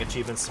adding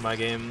achievements to my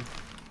game.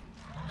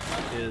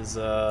 Is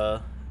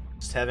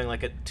just having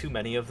like too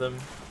many of them.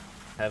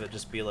 Have it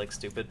just be like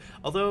stupid.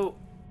 Although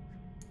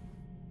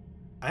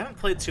I haven't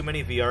played too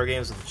many VR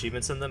games with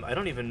achievements in them. I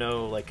don't even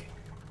know like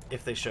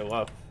if they show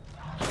up.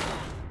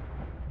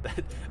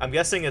 I'm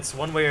guessing it's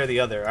one way or the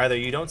other. Either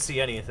you don't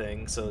see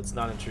anything, so it's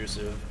not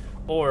intrusive,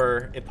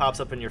 or it pops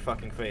up in your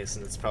fucking face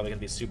and it's probably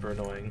gonna be super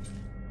annoying.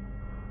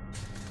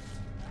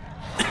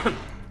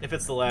 If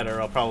it's the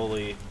latter, I'll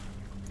probably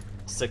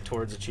stick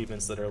towards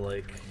achievements that are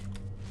like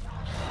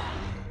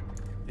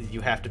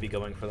you have to be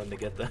going for them to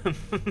get them.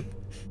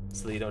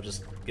 So that you don't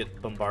just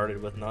get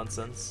bombarded with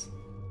nonsense.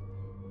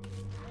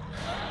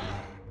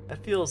 That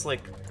feels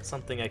like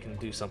something I can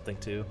do something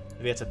to.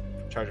 Maybe I have to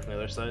charge it from the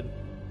other side.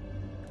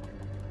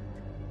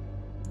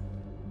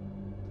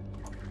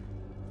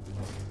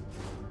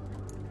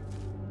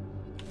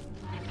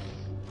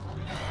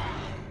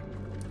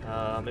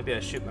 Maybe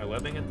I shoot my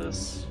webbing at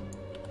this?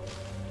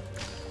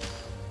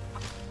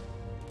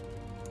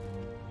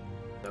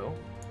 No?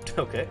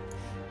 Okay.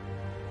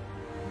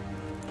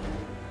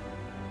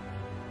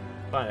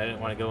 Fine, I didn't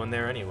want to go in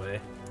there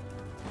anyway.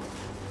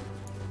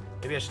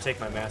 Maybe I should take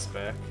my mask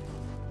back.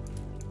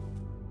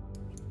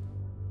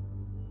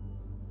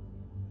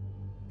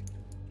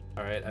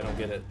 Alright, I don't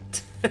get it.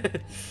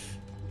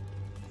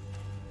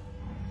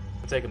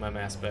 I'm taking my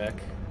mask back.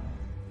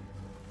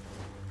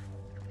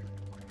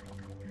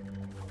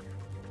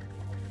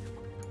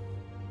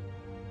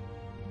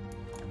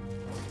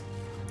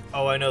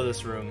 Oh, I know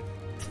this room.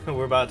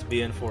 We're about to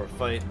be in for a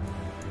fight.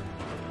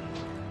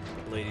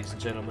 Ladies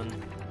and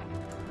gentlemen.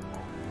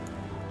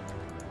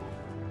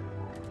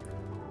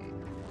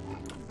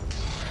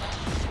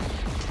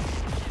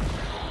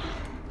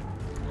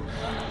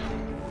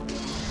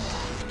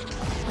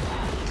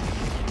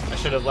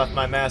 should have left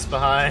my mask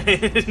behind.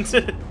 It's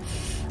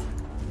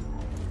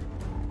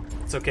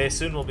okay,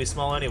 soon we'll be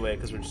small anyway,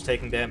 because we're just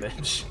taking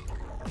damage.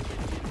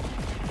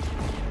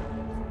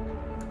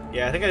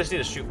 Yeah, I think I just need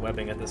to shoot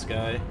webbing at this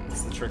guy.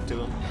 That's the trick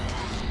to him.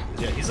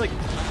 Yeah, he's like...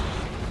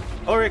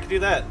 Oh, I can do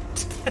that!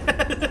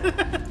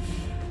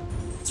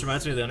 This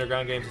reminds me of the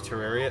underground games of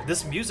Terraria.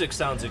 This music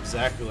sounds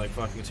exactly like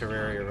fucking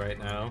Terraria right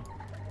now.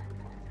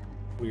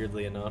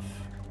 Weirdly enough.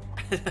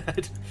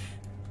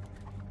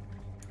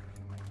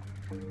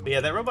 But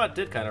yeah, that robot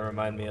did kind of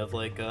remind me of,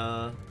 like,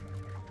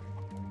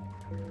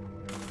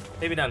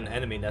 maybe not an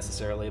enemy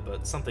necessarily,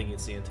 but something you'd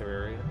see in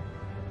Terraria.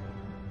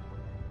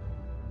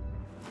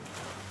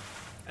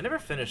 I never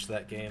finished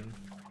that game.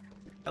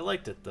 I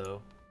liked it,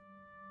 though.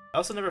 I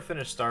also never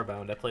finished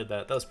Starbound. I played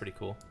that. That was pretty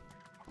cool.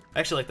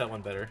 I actually like that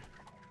one better.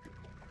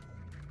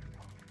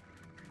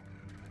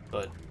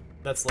 But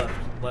that's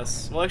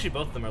less... Well, actually,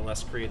 both of them are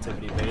less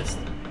creativity-based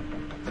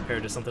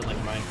compared to something like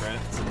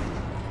Minecraft.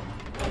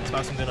 Is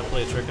Awesome gonna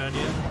play a trick on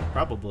you?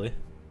 Probably.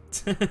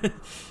 So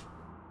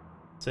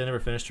I never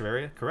finished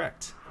Terraria?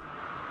 Correct.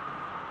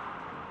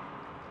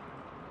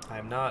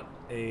 I'm not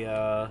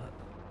a,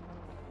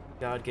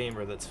 god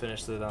gamer that's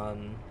finished it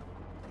on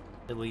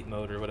elite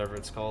mode or whatever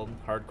it's called.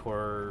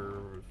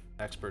 Hardcore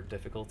expert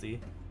difficulty.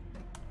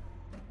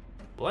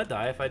 Will I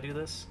die if I do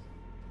this?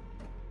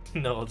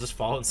 No, I'll just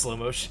fall in slow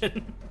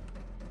motion.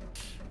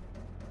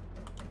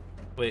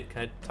 Wait,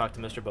 can I talk to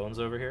Mr. Bones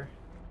over here?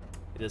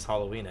 It is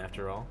Halloween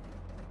after all.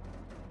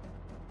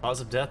 Cause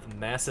of death,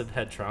 massive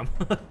head trauma.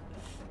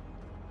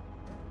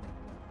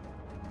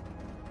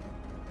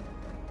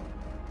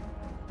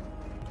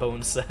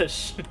 Bone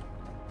sesh.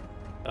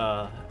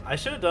 I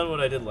should have done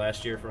what I did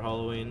last year for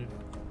Halloween.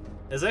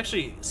 It's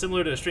actually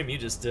similar to a stream you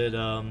just did,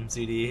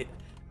 ZD.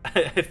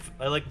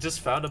 I like just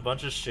found a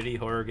bunch of shitty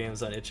horror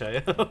games on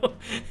itch.io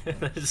and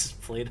I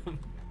just played them.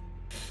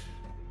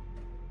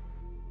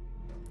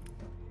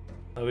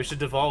 We should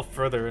devolve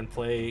further and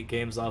play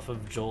games off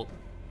of Jolt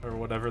or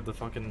whatever the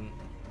fucking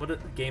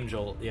Game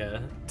Jolt, yeah.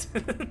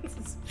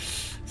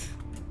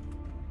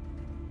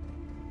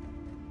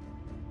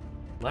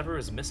 Lever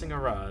is missing a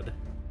rod.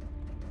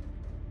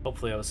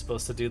 Hopefully I was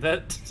supposed to do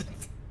that.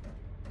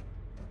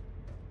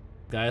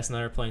 Gaius and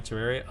I are playing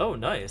Terraria. Oh,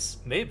 nice.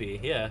 Maybe,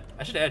 yeah.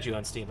 I should add you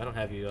on Steam. I don't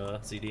have you,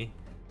 ZD.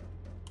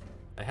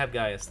 I have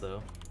Gaius,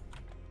 though.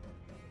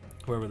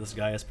 Whoever this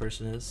Gaius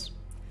person is.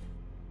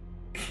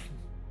 The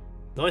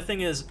only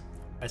thing is,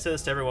 I say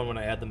this to everyone when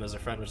I add them as a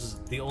friend, which is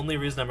the only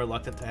reason I'm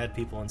reluctant to add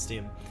people on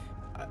Steam.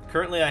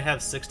 Currently, I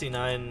have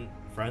 69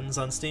 friends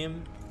on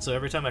Steam, so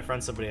every time I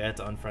friend somebody, I have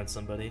to unfriend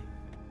somebody.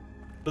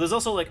 But there's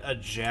also, like, a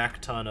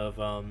jack ton of,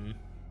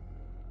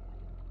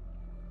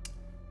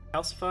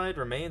 calcified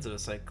remains of a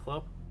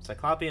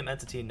cyclopean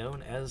entity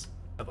known as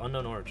of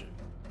unknown origin.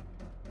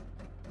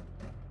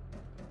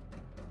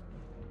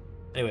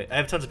 Anyway, I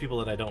have tons of people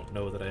that I don't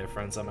know that I have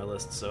friends on my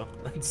list, so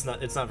it's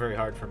not very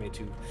hard for me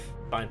to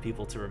find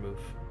people to remove.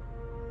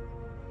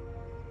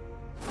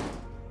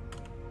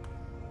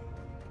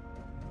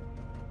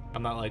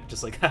 I'm not like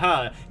just like,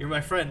 haha, you're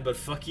my friend, but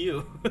fuck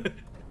you.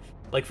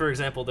 Like, for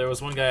example, there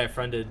was one guy I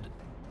friended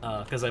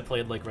because I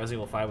played like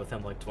Resident Evil 5 with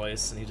him like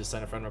twice, and he just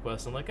sent a friend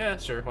request. I'm like, yeah,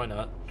 sure, why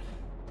not?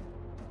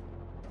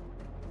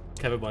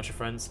 I have a bunch of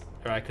friends,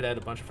 or I could add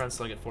a bunch of friends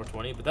till I get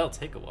 420, but that'll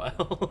take a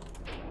while.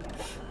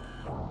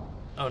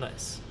 Oh,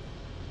 nice.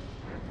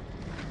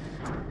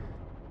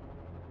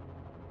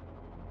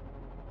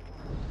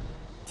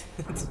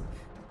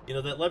 You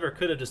know, that lever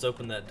could have just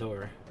opened that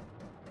door,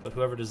 but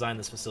whoever designed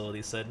this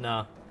facility said,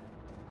 nah,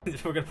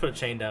 we're gonna put a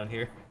chain down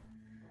here.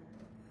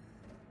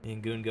 Me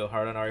and Goon go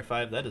hard on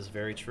RE5, that is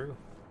very true.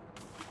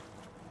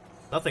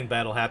 Nothing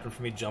bad will happen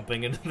for me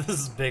jumping into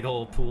this big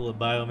old pool of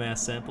biomass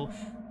sample.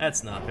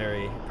 That's not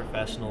very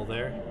professional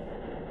there.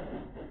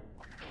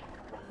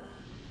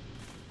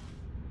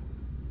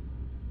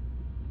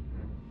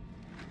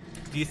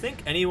 Do you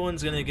think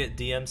anyone's gonna get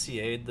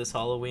DMCA'd this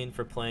Halloween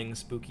for playing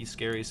spooky,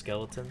 scary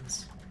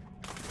skeletons?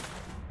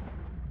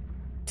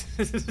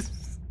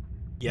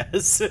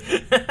 Yes.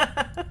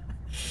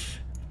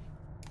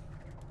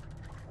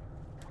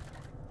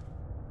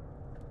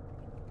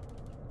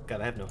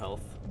 God, I have no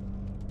health.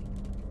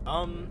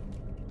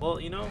 Well,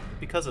 you know,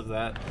 because of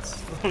that,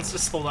 let's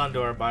just hold on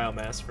to our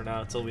biomass for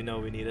now until we know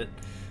we need it.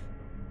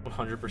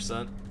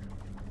 100%.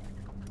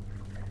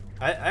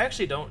 I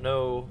actually don't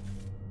know.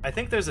 I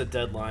think there's a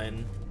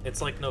deadline.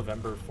 It's like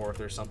November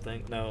 4th or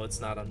something. No, it's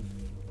not on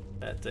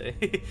that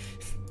day.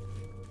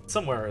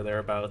 Somewhere or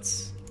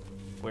thereabouts,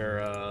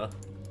 where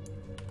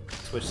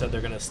Twitch said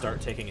they're gonna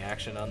start taking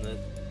action on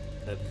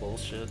that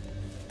bullshit.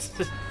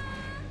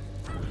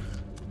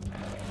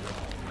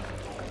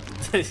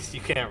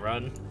 You can't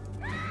run.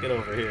 Get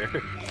over here.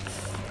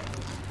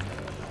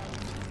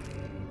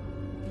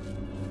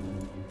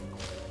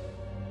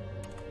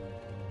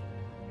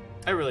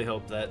 I really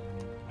hope that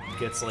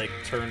gets like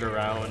turned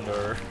around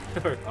or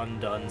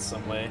undone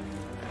some way.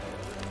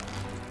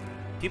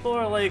 People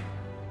are like,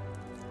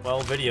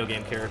 well, video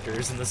game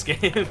characters in this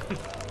game.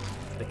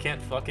 They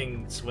can't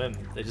fucking swim.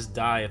 They just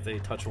die if they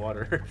touch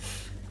water.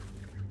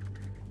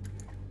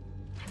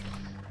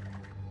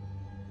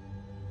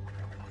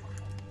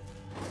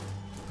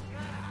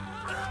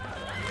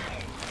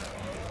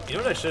 You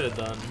know what I should have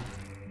done?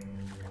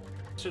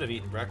 Should have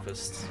eaten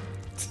breakfast.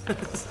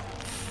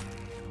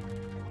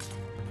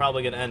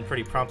 Probably gonna end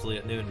pretty promptly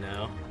at noon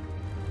now.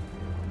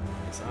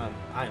 So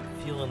I'm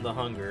feeling the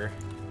hunger.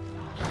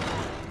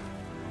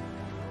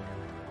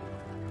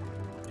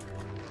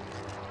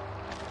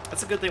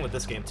 That's a good thing with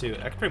this game too.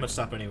 I can pretty much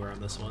stop anywhere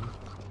on this one.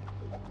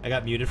 I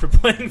got muted for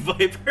playing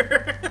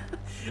Viper.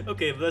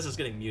 Okay, but this is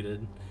getting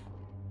muted.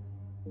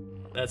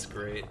 That's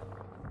great.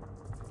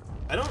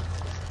 I don't...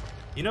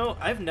 You know,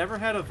 I've never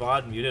had a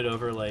VOD muted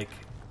over, like,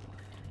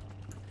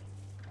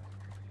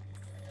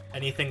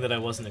 anything that I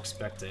wasn't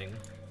expecting.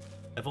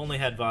 I've only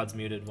had VODs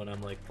muted when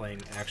I'm, like,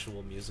 playing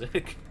actual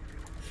music.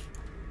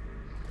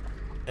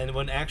 And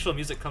when actual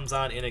music comes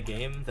on in a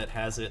game that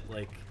has it,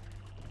 like,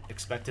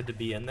 expected to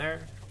be in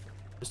there...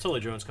 There's totally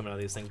drones coming out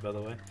of these things, by the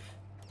way.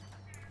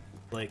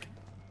 Like,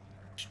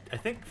 I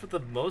think for the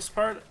most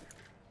part,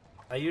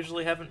 I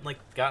usually haven't, like,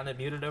 gotten it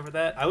muted over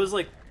that. I was,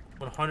 like,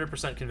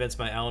 100% convinced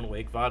my Alan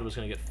Wake VOD was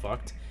gonna get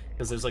fucked,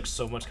 because there's, like,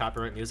 so much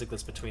copyright music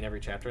that's between every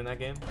chapter in that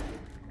game.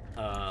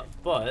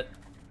 But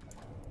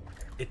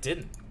it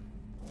didn't.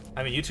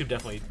 I mean, YouTube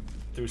definitely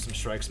threw some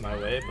strikes my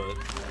way, but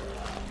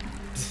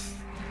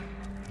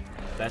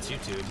that's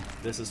YouTube.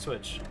 This is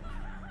Twitch.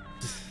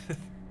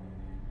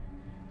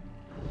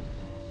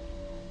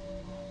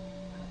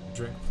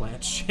 Drink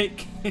plant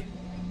shake.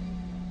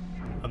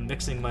 I'm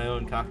mixing my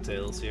own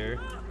cocktails here.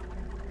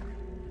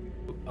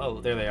 Oh,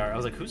 there they are. I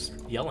was like, who's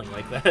yelling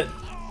like that?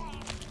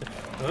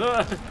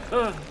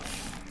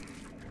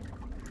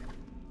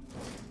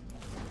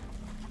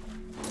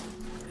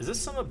 Is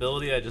this some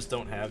ability I just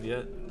don't have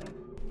yet?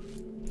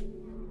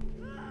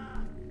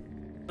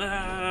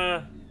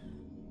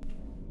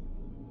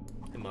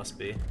 It must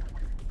be.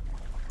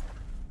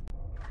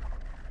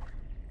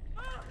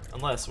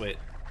 Unless, wait.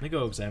 Let me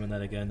go examine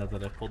that again now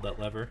that I pulled that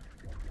lever.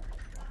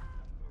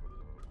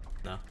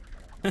 No.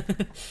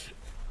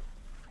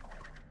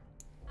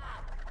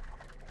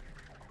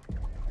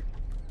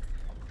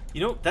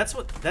 You know, that's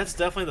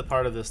definitely the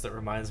part of this that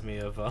reminds me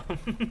of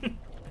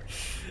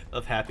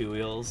of Happy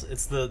Wheels.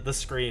 It's the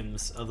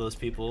screams of those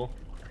people.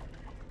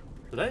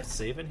 Did I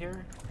save in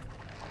here?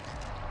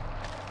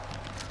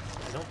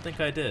 I don't think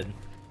I did.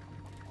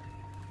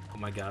 Oh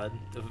my god.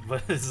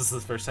 This is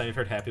the first time you've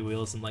heard Happy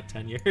Wheels in like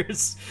 10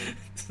 years.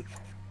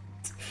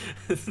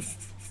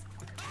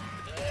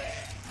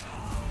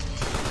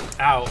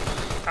 Ow.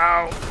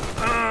 Ow.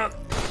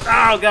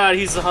 Oh god,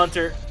 he's a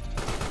hunter.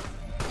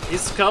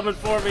 He's coming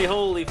for me,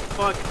 holy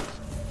fuck.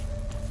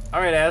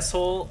 Alright,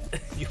 asshole.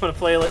 You wanna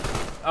play it?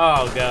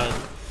 Oh god.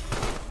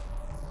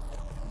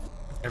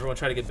 Everyone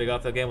tried to get big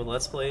off that game with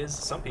Let's Plays?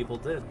 Some people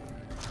did.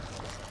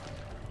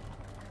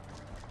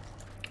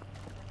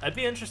 I'd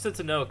be interested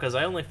to know, because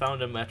I only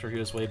found him after he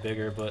was way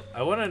bigger, but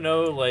I want to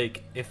know,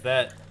 like, if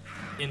that,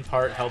 in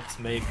part, helped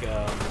make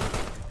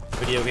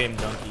Video Game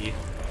Donkey.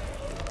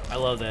 I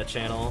love that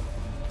channel.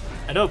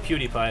 I know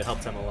PewDiePie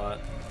helped him a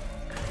lot.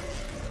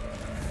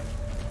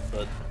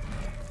 But,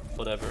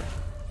 whatever.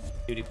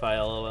 PewDiePie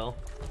LOL.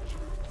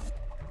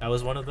 I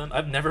was one of them.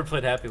 I've never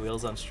played Happy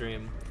Wheels on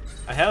stream.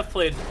 I have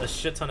played a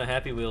shit ton of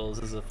Happy Wheels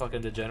as a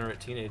fucking degenerate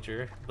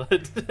teenager,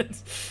 but...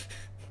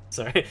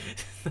 Sorry.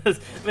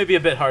 That may be a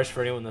bit harsh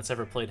for anyone that's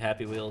ever played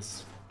Happy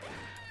Wheels.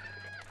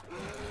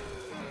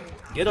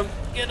 Get him!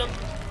 Get him!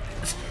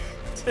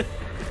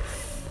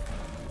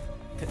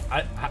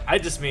 I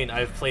just mean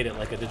I've played it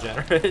like a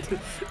degenerate.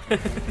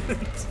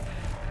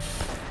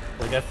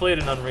 Like, I've played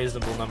an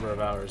unreasonable number of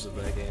hours of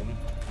that game.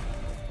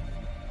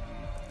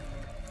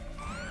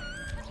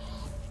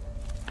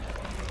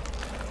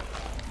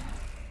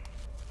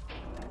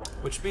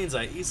 Which means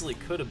I easily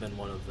could have been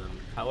one of them.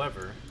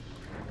 However,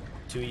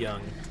 too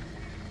young.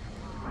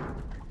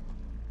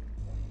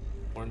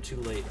 Born too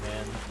late,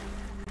 man.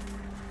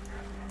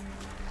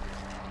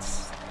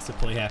 To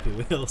play Happy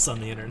Wheels on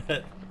the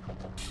internet.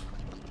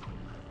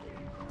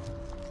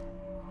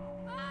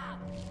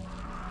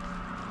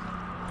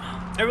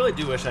 I really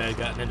do wish I had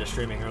gotten into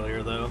streaming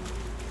earlier, though.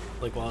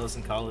 Like, while I was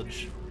in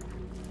college.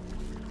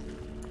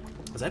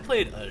 Because I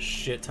played a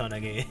shit ton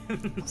of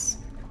games.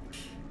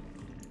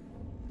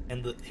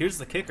 And here's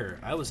the kicker.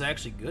 I was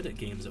actually good at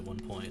games at one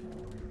point.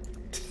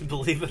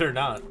 Believe it or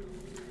not.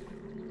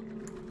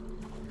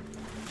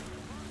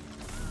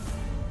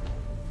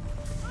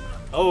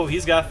 Oh,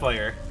 he's got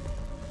fire.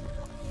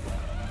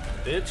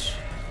 Bitch.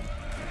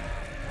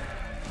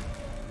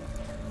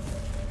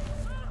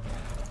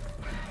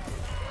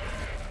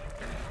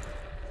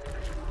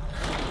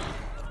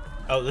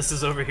 Oh, this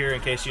is over here in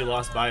case you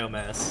lost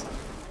biomass.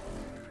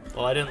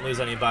 Well, I didn't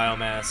lose any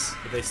biomass,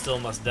 but they still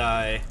must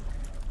die.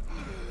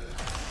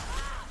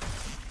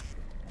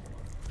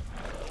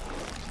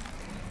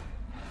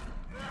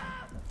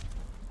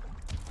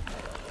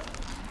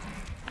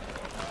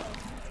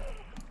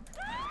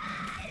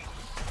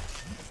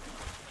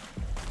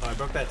 Oh, I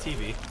broke that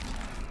TV.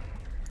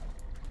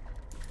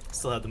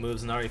 Still have the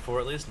moves in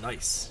RE4 at least.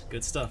 Nice.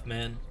 Good stuff,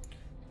 man.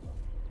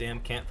 Damn,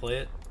 can't play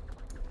it.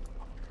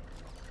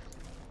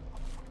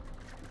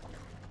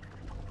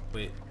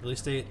 Wait,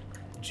 release date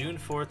June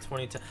 4th,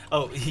 2010.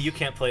 Oh, you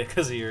can't play it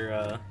because of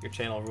your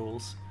channel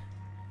rules.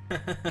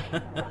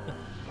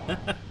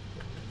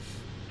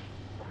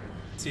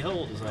 See, how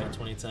old was I in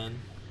 2010?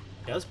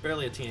 Yeah, I was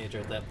barely a teenager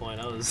at that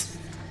point. I was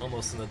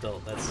almost an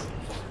adult. That's,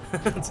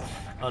 that's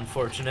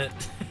unfortunate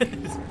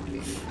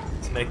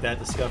to make that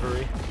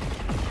discovery.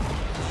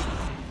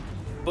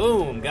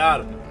 Boom!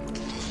 Got him.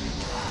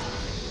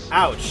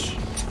 Ouch!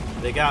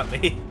 They got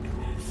me.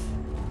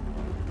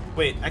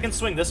 Wait, I can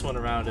swing this one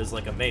around as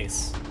like a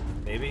mace.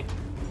 Maybe?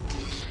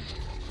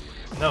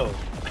 No.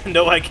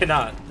 No, I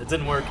cannot. It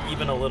didn't work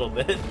even a little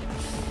bit.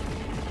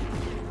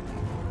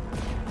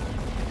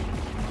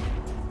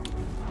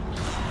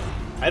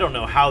 I don't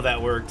know how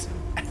that worked.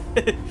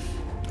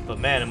 But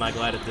man, am I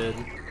glad it did.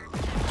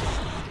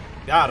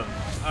 Got him.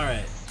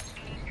 Alright.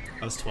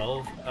 I was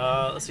 12.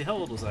 Let's see, how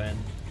old was I in?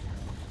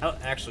 How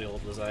actually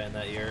old was I in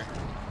that year?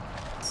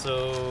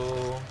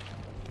 So...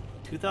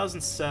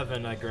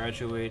 2007, I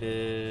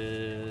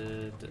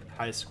graduated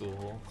high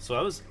school. So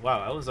I was, wow,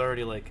 I was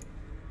already like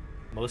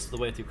most of the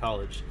way through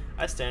college.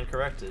 I stand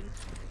corrected.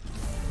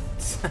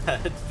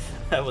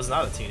 I was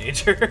not a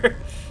teenager.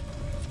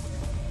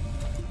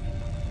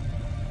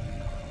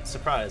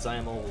 Surprise, I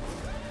am old.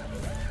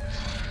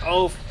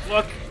 Oh,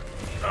 fuck!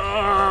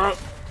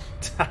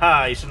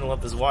 Haha, you shouldn't have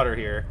left this water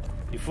here.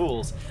 You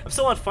fools. I'm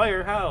still on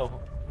fire, how?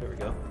 There we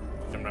go.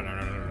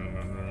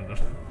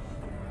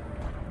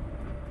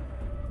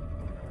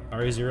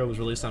 RE0 was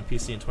released on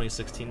PC in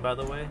 2016, by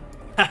the way.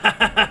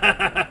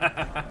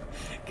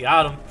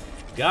 Got him.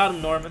 Got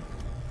him, Norman.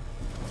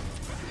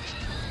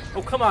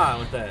 Oh, come on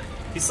with that.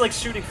 He's like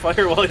shooting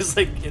fire while he's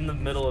like in the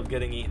middle of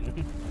getting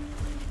eaten.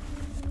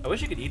 I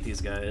wish you could eat these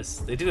guys.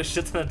 They do a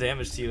shit ton of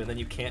damage to you and then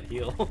you can't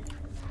heal.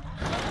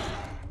 I'm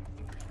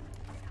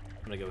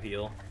gonna go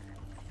heal.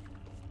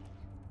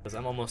 Because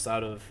I'm almost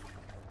out of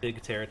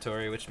big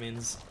territory, which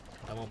means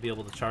I won't be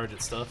able to charge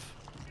at stuff.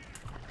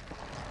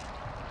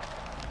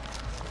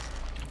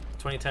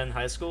 2010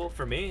 high school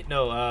for me?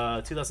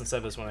 No,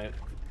 2007 is when I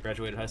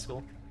graduated high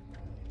school.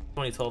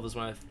 2012 is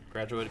when I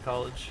graduated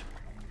college.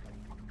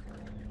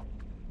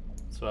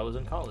 So I was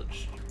in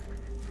college.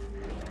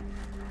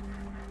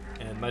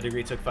 And my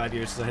degree took 5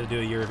 years because I had to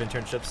do a year of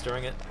internships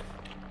during it,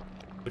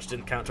 which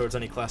didn't count towards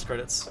any class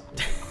credits.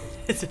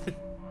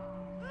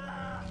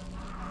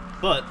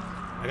 But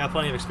I got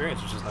plenty of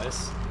experience, which is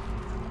nice.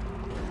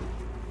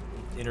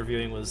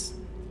 Interviewing was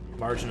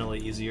marginally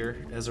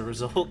easier as a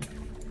result.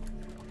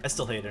 I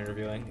still hate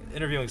interviewing.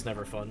 Interviewing's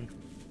never fun.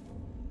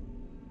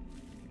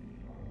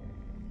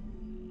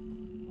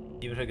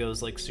 Even if it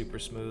goes like super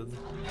smooth.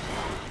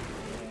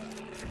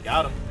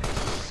 Got him.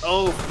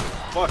 Oh,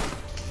 fuck.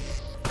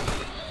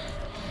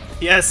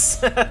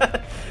 Yes!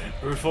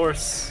 Brute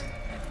force.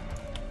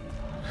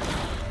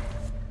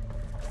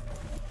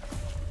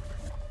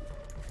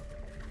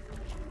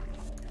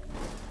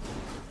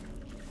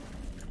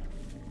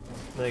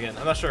 But again,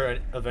 I'm not sure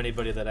of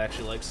anybody that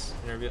actually likes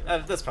interview.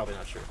 That's probably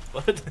not true,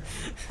 but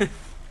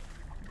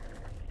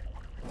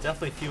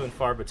definitely few and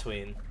far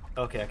between.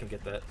 Okay, I can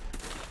get that.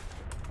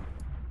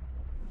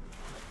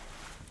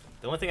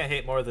 The only thing I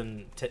hate more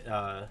than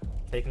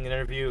taking an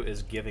interview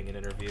is giving an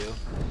interview.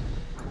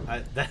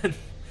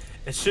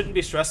 It shouldn't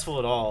be stressful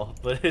at all,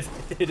 but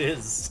it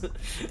is.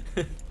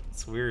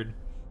 It's weird.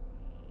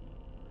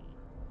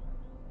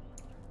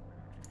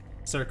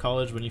 Start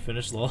college when you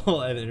finish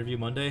LOL. I have an interview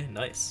Monday.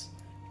 Nice.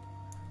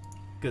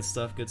 Good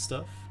stuff, good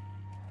stuff.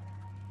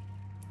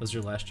 Was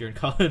your last year in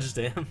college?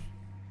 Damn.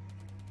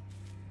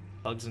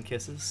 Hugs and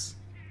kisses.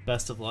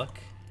 Best of luck,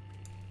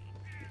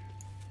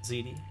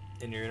 ZD,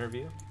 in your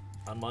interview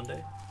on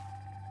Monday.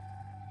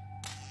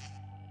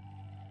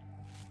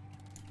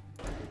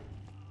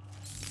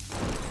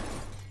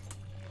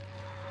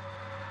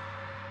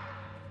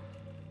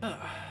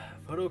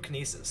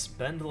 Photokinesis.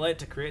 Bend the light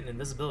to create an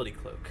invisibility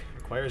cloak.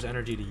 Requires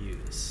energy to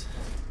use.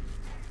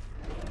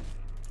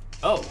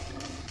 Oh!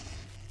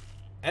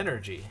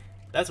 Energy.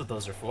 That's what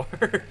those are for.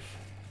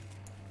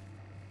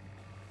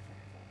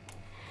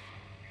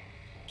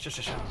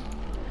 Sha-sha-sha.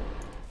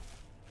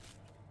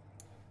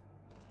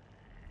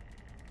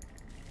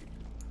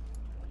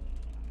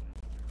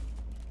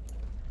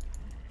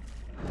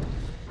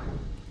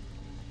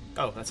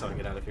 Oh, that's how I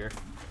get out of here.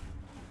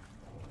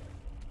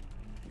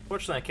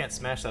 Fortunately, I can't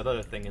smash that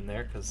other thing in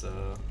there, because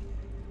I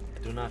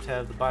do not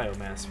have the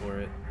biomass for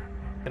it.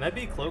 Can I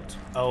be cloaked?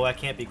 Oh, I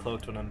can't be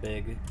cloaked when I'm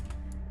big.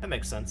 That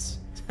makes sense.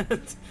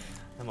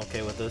 I'm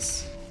okay with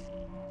this.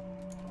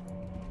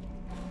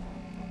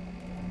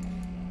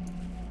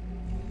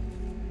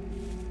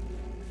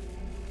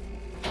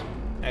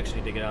 I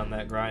actually need to get on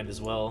that grind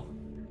as well.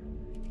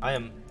 I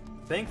am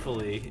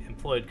thankfully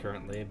employed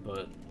currently,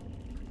 but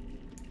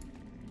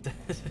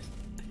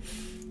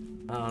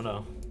I don't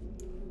know.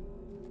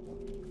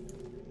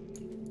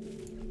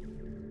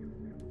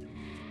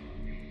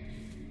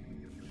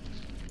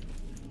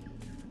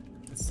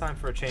 It's time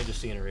for a change of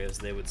scenery, as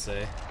they would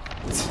say.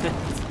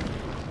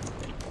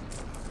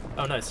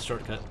 Oh, nice, a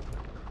shortcut.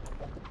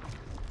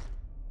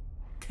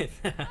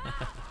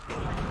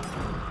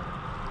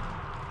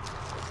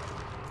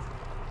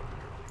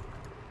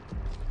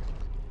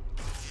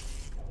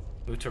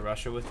 Move to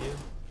Russia with you?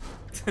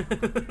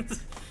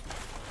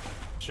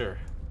 Sure.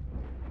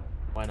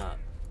 Why not?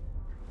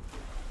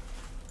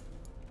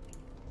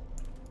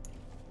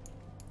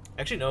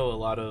 I actually know a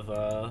lot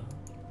of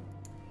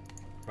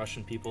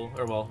Russian people,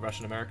 or well,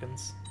 Russian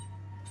Americans.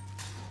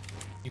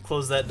 You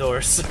close that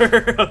door,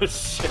 sir. Oh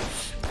shit.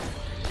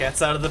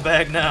 Cat's out of the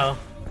bag now.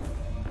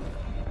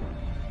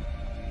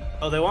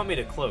 Oh, they want me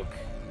to cloak.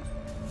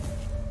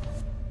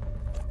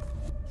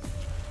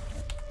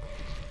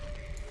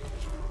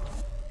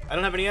 I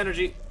don't have any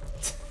energy.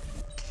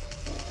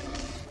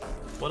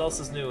 What else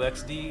is new?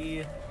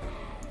 XD.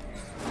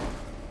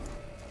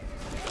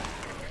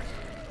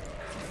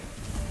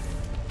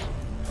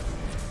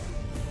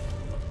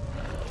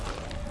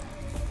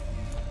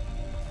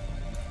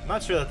 I'm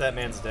not sure that that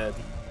man's dead.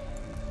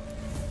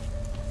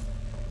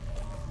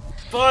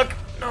 Fuck!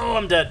 No,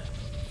 I'm dead.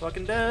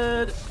 Fucking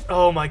dead.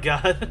 Oh my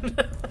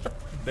god.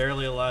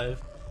 Barely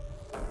alive.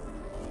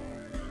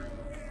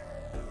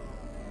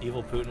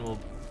 Evil Putin will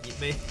eat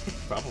me?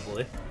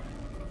 Probably.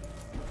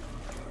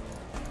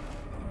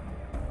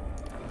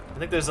 I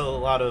think there's a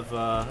lot of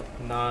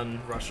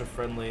non-Russia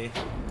friendly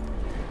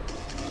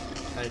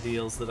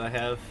ideals that I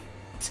have.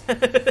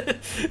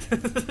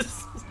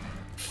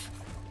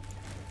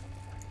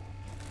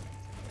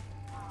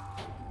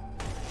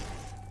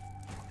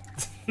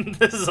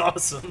 This is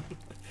awesome.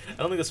 I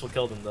don't think this will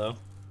kill them though.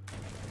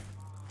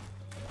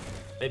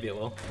 Maybe it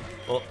will.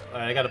 Well,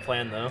 I got a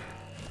plan though.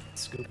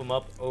 Scoop them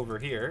up over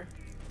here.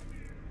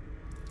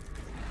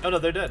 Oh no,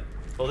 they're dead.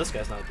 Well, this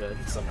guy's not dead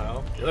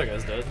somehow. The other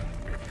guy's dead.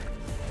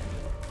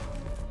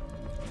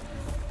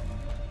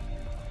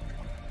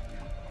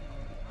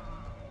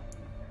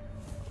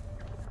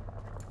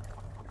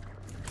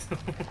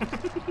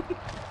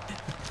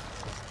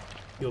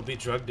 You'll be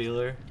drug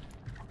dealer.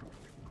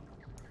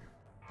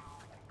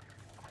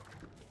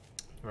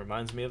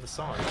 Reminds me of a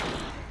song.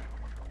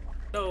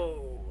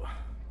 No!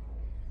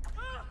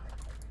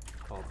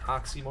 Called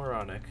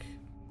Oxymoronic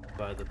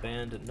by the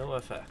band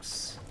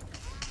NoFX.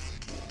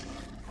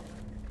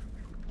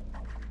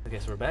 Okay,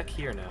 so we're back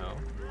here now.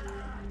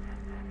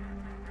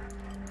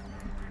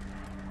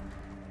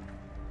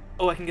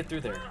 Oh, I can get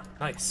through there.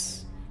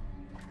 Nice.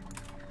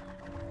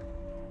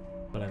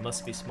 But I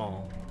must be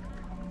small.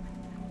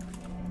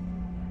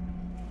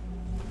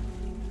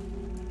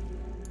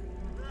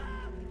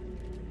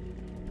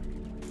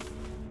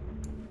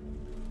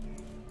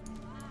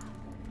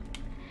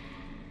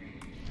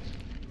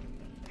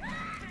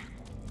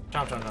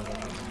 Chomp, chomp, chomp, chomp,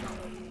 chomp,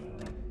 chomp.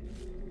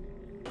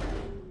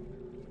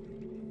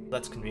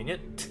 That's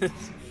convenient.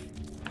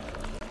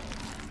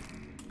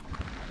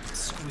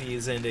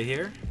 Squeeze into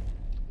here.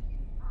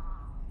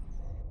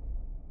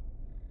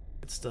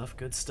 Good stuff,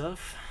 good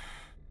stuff.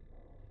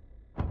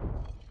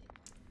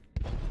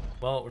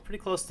 Well, we're pretty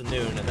close to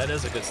noon, and that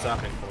is a good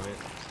stopping point.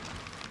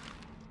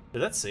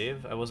 Did that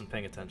save? I wasn't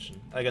paying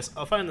attention. I guess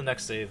I'll find the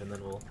next save, and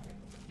then we'll...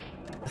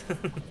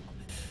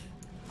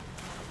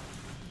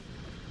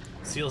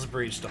 Seals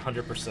breached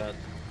 100%.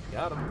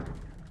 Got him.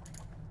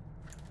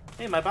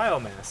 Hey, my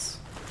biomass.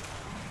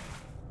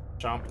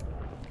 Chomp.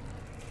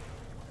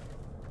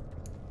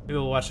 Maybe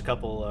we'll watch a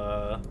couple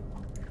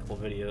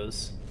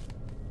videos.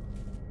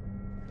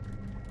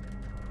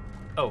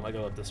 Oh, I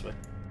go up this way.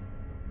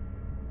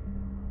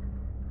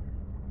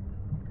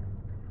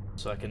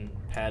 So I can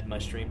pad my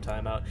stream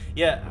time out.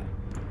 Yeah,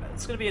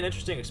 it's gonna be an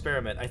interesting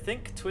experiment. I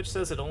think Twitch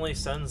says it only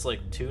sends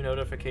like 2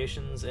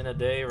 notifications in a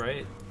day,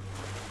 right?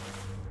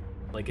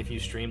 Like if you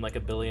stream like a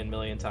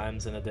million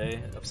times in a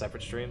day of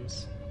separate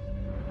streams.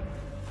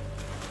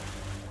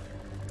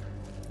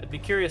 I'd be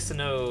curious to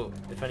know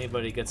if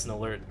anybody gets an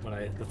alert when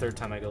the 3rd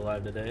time I go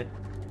live today.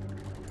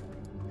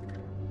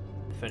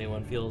 If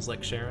anyone feels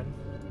like sharing.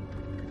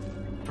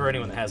 For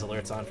anyone that has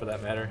alerts on, for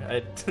that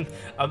matter.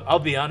 I'll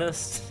be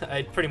honest,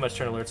 I pretty much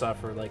turn alerts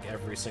off for like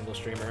every single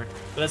streamer.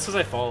 But that's because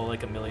I follow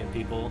like a million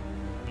people.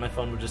 My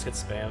phone would just get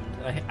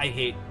spammed. I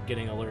hate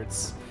getting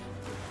alerts.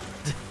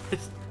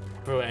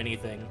 For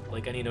anything,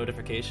 like any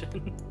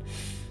notification.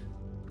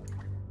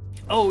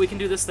 Oh, we can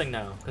do this thing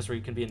now, because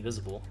we can be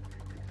invisible.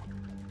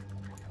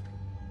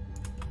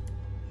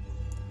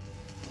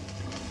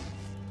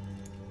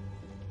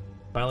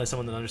 Finally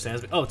someone that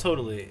understands me. Oh,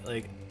 totally.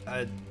 Like,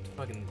 I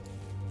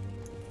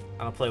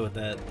don't play with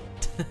that.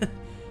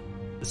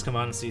 Just come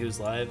on and see who's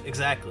live.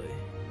 Exactly.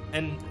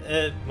 And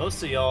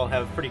most of y'all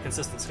have pretty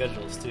consistent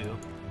schedules, too.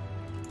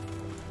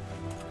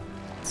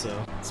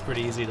 So, it's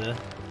pretty easy to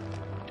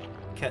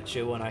catch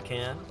you when I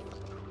can.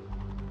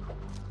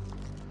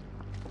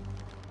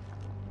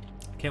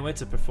 Can't wait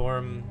to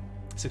perform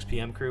 6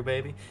 PM crew,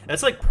 baby.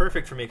 That's like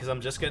perfect for me because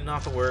I'm just getting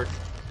off of work.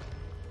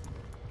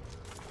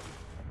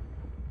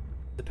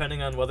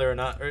 Depending on whether or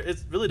not, or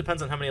it really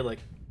depends on how many like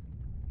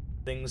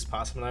things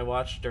Possum and I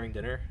watch during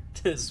dinner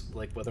is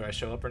like whether I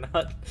show up or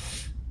not.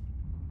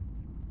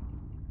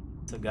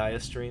 So Gaia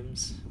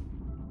streams.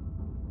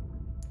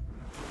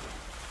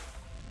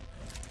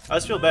 I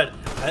just feel bad.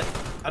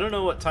 I don't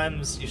know what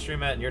times you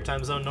stream at in your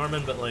time zone,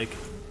 Norman, but like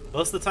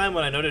most of the time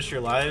when I notice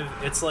you're live,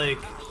 it's like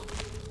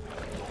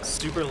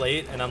super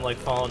late and I'm like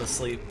falling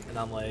asleep And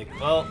I'm like,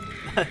 well,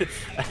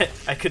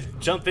 I could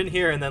jump in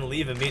here and then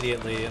leave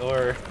immediately,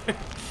 or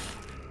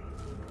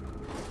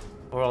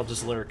or I'll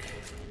just lurk.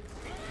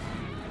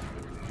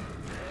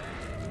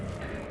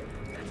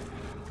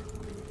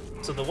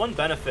 So the one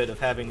benefit of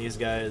having these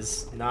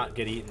guys not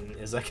get eaten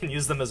is I can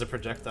use them as a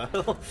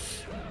projectile.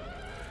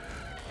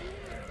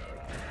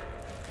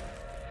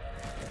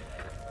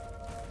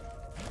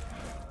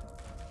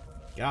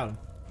 Got him.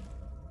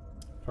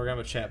 Program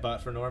a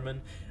chatbot for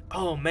Norman.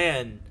 Oh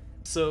man,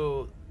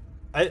 so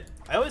I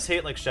always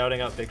hate like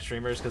shouting out big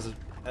streamers because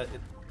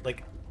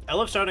like I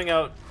love shouting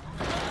out,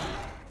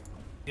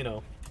 you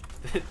know,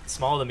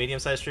 small to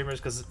medium-sized streamers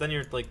because then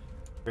you're like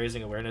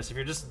raising awareness. If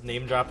you're just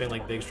name dropping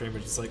like big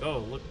streamers, it's like, oh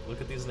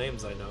look at these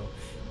names I know.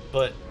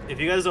 But if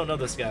you guys don't know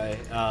this guy,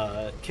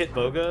 Kit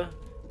Boga,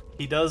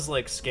 he does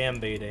like scam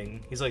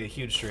baiting. He's like a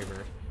huge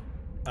streamer.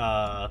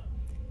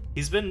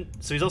 He's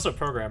also a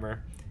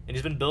programmer. And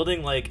he's been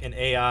building like an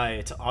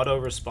AI to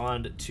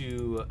auto-respond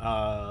to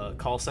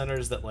call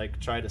centers that like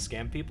try to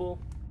scam people.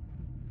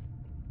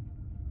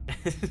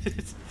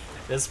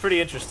 It's pretty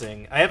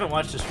interesting. I haven't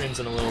watched his streams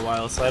in a little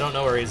while, so I don't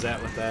know where he's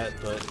at with that,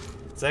 but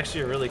it's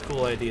actually a really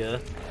cool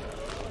idea.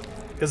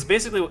 Because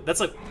basically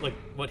that's like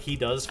what he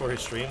does for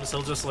his streams.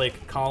 He'll just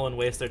like call and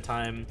waste their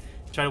time,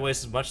 try to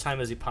waste as much time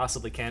as he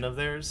possibly can of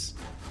theirs,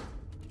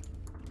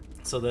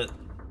 so that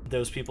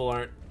those people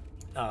aren't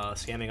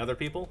scamming other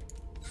people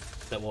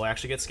that will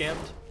actually get scammed.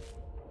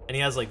 And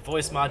he has like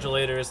voice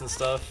modulators and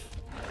stuff,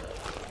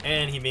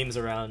 and he memes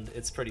around.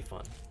 It's pretty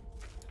fun.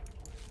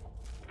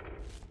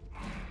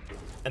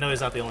 I know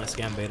he's not the only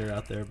scam baiter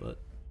out there, but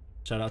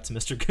shout out to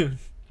Mr. Goon.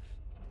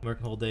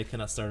 Working whole day,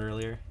 cannot start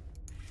earlier.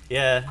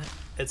 Yeah,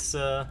 it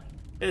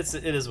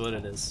is what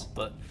it is,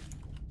 but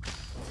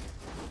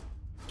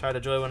try to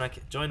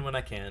join when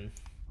I can.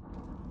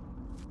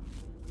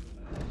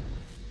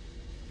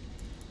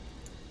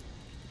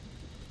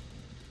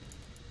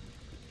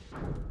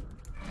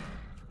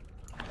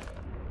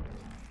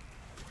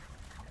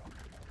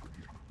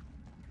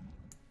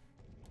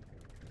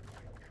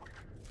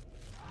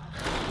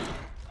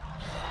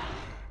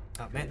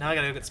 Oh man, now I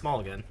gotta go get small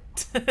again.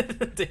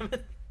 Damn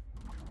it.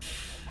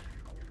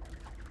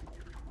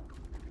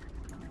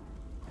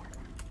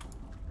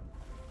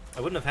 I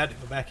wouldn't have had to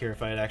go back here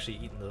if I had actually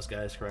eaten those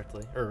guys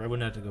correctly. Or I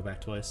wouldn't have to go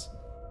back twice.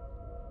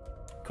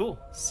 Cool.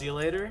 See you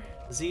later,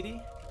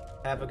 ZD.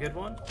 Have a good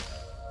one.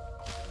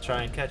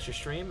 Try and catch your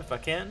stream if I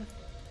can.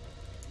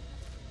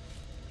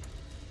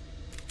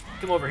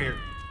 Come over here.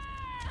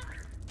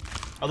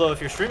 Although if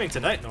you're streaming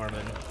tonight,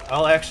 Norman,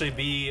 I'll actually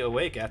be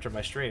awake after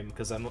my stream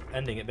because I'm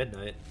ending at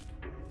midnight.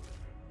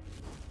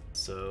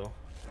 So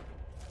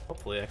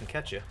hopefully I can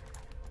catch you.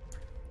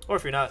 Or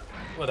if you're not,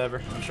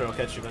 whatever. I'm sure I'll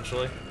catch you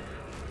eventually.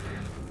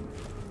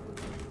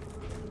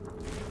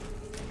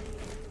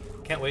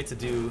 Can't wait to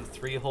do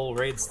 3 whole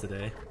raids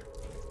today.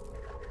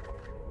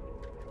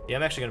 Yeah,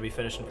 I'm actually going to be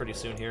finishing pretty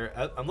soon here.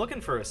 I'm looking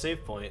for a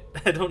save point.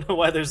 I don't know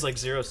why there's like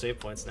 0 save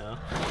points now.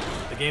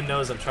 The game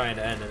knows I'm trying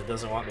to end and it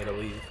doesn't want me to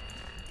leave.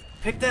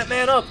 Pick that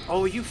man up!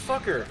 Oh, you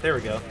fucker! There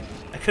we go.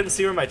 I couldn't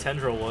see where my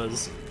tendril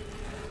was.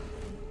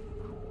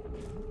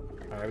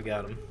 Alright, we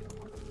got him.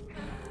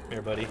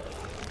 Here, buddy.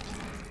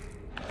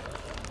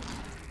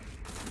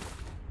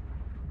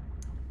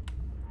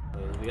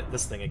 We get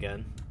this thing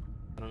again.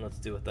 I don't know what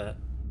to do with that.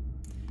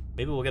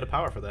 Maybe we'll get a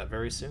power for that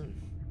very soon.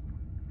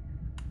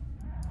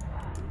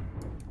 I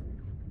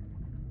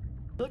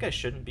feel like I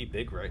shouldn't be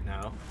big right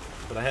now,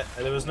 but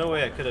there was no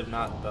way I could have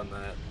not done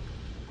that.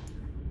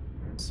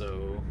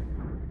 So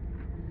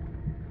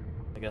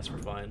I guess we're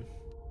fine.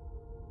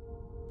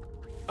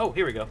 Oh,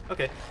 here we go.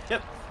 Okay,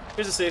 yep.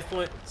 Here's a save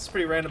point. It's a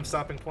pretty random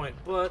stopping point,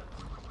 but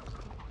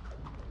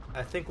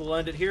I think we'll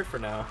end it here for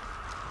now.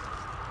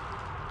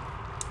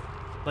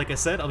 Like I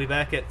said, I'll be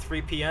back at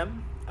 3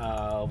 p.m.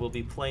 We'll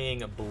be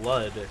playing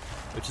Blood,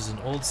 which is an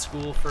old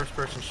school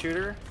first-person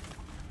shooter.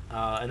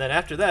 And then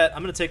after that,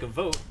 I'm going to take a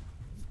vote,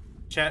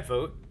 chat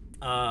vote,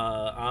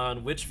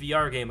 on which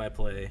VR game I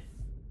play.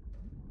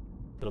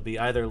 It'll be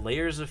either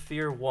Layers of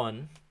Fear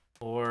 1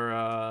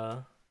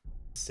 or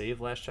Save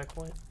Last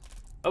Checkpoint.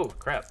 Oh,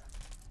 crap.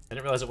 I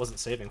didn't realize it wasn't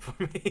saving for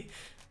me.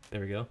 There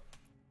we go.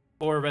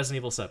 Or Resident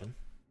Evil 7.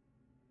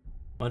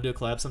 Want to do a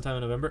collab sometime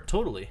in November?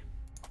 Totally.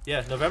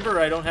 Yeah, November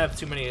I don't have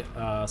too many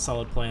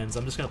solid plans.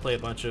 I'm just going to play a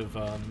bunch of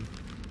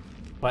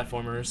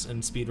platformers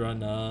and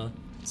speedrun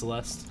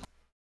Celeste,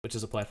 which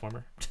is a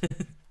platformer.